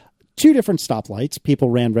 today, 2 different stoplights. People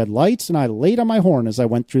ran red lights, and I laid on my horn as I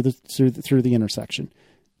went through the intersection.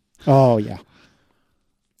 Oh yeah,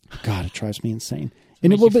 God, it drives me insane.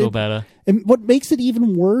 And it will feel better. And what makes it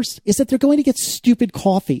even worse is that they're going to get stupid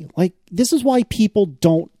coffee. Like, this is why people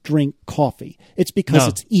don't drink coffee. It's because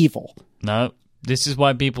it's evil. No, this is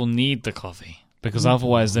why people need the coffee, because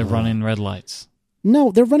otherwise they're running red lights.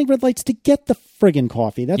 No, they're running red lights to get the friggin'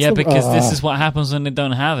 coffee. Because this is what happens when they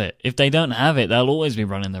don't have it. If they don't have it, they'll always be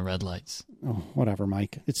running the red lights. Oh, whatever,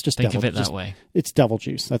 Mike. It's just Think of it that way. It's devil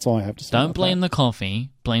juice. That's all I have to say. Don't blame the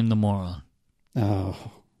coffee. Blame the moron. Oh,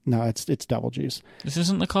 no, it's devil juice. This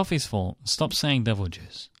isn't the coffee's fault. Stop saying devil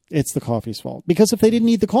juice. It's the coffee's fault. Because if they didn't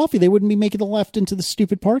need the coffee, they wouldn't be making the left into the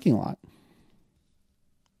stupid parking lot.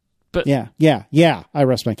 But yeah. I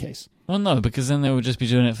rest my case. Well, no, because then they would just be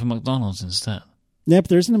doing it for McDonald's instead. Yeah, but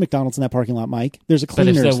there isn't a McDonald's in that parking lot, Mike. There's a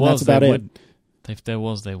Cleaners, and that's about it. If there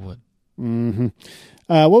was, they would. Mm-hmm.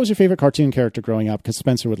 What was your favorite cartoon character growing up? Because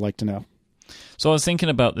Spencer would like to know. So I was thinking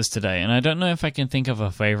about this today, and I don't know if I can think of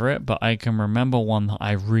a favorite, but I can remember one that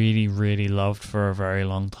I really, really loved for a very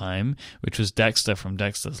long time, which was Dexter from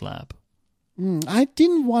Dexter's Lab. I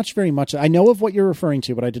didn't watch very much. I know of what you're referring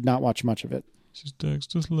to, but I did not watch much of it. This is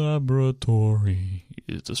Dexter's Laboratory.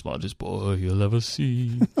 He's the smartest boy you'll ever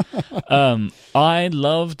see. I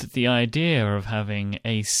loved the idea of having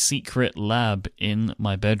a secret lab in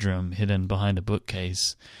my bedroom hidden behind a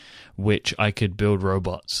bookcase, which I could build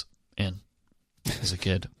robots in as a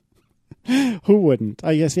kid. Who wouldn't?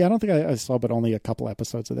 I guess, I don't think I saw but only a couple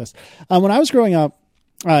episodes of this. When I was growing up,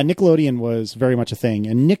 Nickelodeon was very much a thing,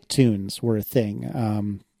 and Nicktoons were a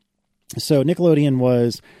thing. So Nickelodeon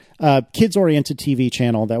was kids-oriented TV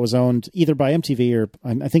channel that was owned either by MTV or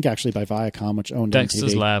I think actually by Viacom, which owned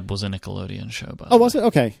Dexter's MTV. Lab was a Nickelodeon show, by the way. Oh, was it?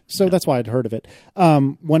 Okay. So that's why I'd heard of it.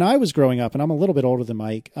 When I was growing up, and I'm a little bit older than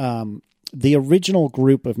Mike, the original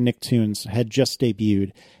group of Nicktoons had just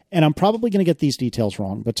debuted. And I'm probably going to get these details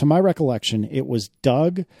wrong, but to my recollection, it was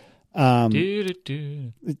Doug... loved Doug,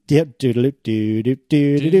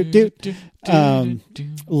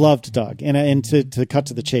 and to cut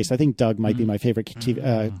to the chase, I think Doug might be my favorite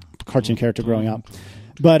cartoon character growing up.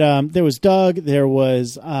 But there was Doug, there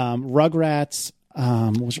was Rugrats.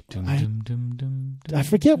 I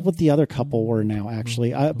forget what the other couple were now,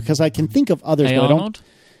 actually, because I can think of others. Hey but Arnold?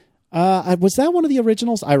 I don't. Was that one of the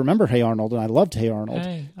originals? I remember Hey Arnold, and I loved Hey Arnold.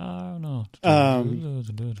 Hey Arnold.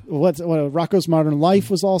 What Rocko's Modern Life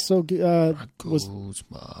was also Rocko's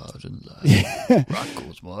Modern Life.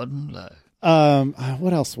 Rocko's Modern Life.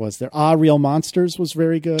 What else was there? Real Monsters was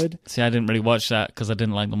very good. See, I didn't really watch that because I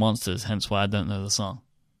didn't like the monsters, hence why I don't know the song.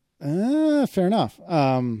 Fair enough.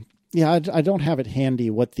 I don't have it handy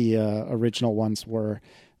what the original ones were,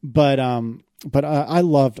 but I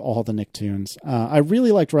loved all the Nicktoons. I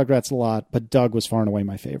really liked Rugrats a lot, but Doug was far and away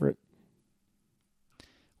my favorite.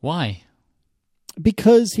 Why?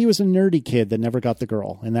 Because he was a nerdy kid that never got the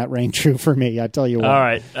girl, and that rang true for me. I tell you what. All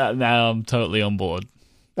right, now I'm totally on board.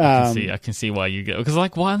 I can see why you go, because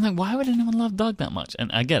why would anyone love Doug that much?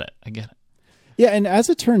 And I get it. Yeah, and as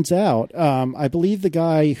it turns out, I believe the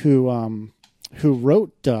guy who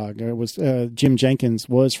wrote Doug, was Jim Jenkins,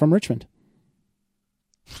 was from Richmond.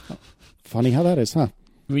 Funny how that is, huh?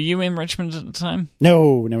 Were you in Richmond at the time?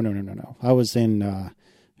 No. I was in,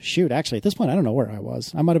 actually, at this point, I don't know where I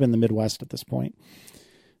was. I might have been in the Midwest at this point.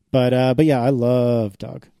 But yeah, I love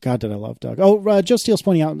Doug. God, did I love Doug. Oh, Joe Steele's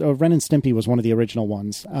pointing out Ren and Stimpy was one of the original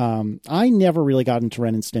ones. I never really got into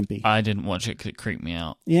Ren and Stimpy. I didn't watch it because it creeped me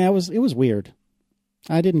out. Yeah, it was weird.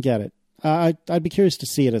 I didn't get it. I'd be curious to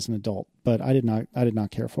see it as an adult, but I did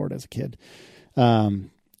not care for it as a kid.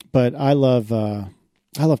 But I loved all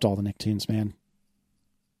the Nicktoons, man.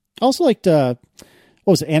 I also liked what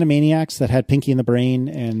was it, Animaniacs, that had Pinky and the Brain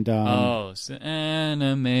and so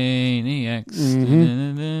Animaniacs.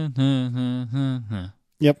 Mm-hmm.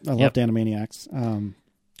 Yep, I loved Animaniacs. I'm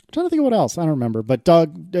trying to think of what else. I don't remember. But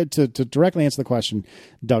Doug, to directly answer the question,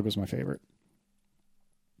 Doug was my favorite.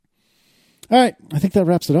 All right, I think that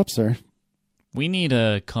wraps it up, sir. We need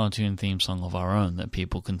a cartoon theme song of our own that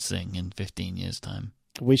people can sing in 15 years' time.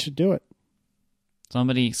 We should do it.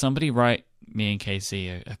 Somebody write me and Casey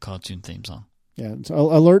a cartoon theme song. Yeah, it's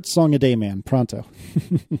alert song a day, man. Pronto.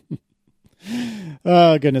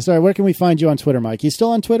 Oh, goodness. All right, where can we find you on Twitter, Mike? You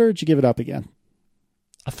still on Twitter, or did you give it up again?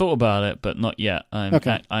 I thought about it, but not yet. I'm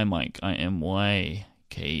okay. at iMike. IMYKE.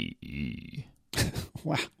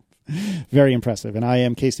 Wow. Very impressive. And I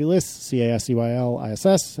am Casey Liss,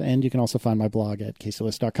 CASEYLISS, and you can also find my blog at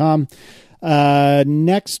CaseyLiss.com.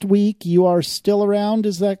 Next week, you are still around.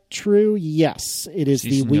 Is that true? Yes. It is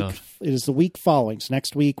the week. It is the week following. So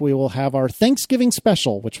next week, we will have our Thanksgiving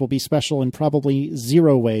special, which will be special in probably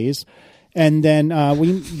 0 ways. And then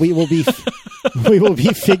we will be we will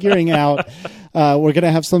be figuring out. We're going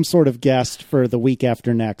to have some sort of guest for the week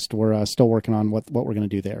after next. We're still working on what we're going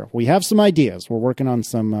to do there. We have some ideas. We're working on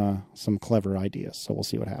some clever ideas. So we'll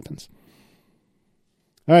see what happens.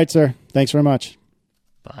 All right, sir. Thanks very much.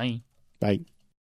 Bye. Bye.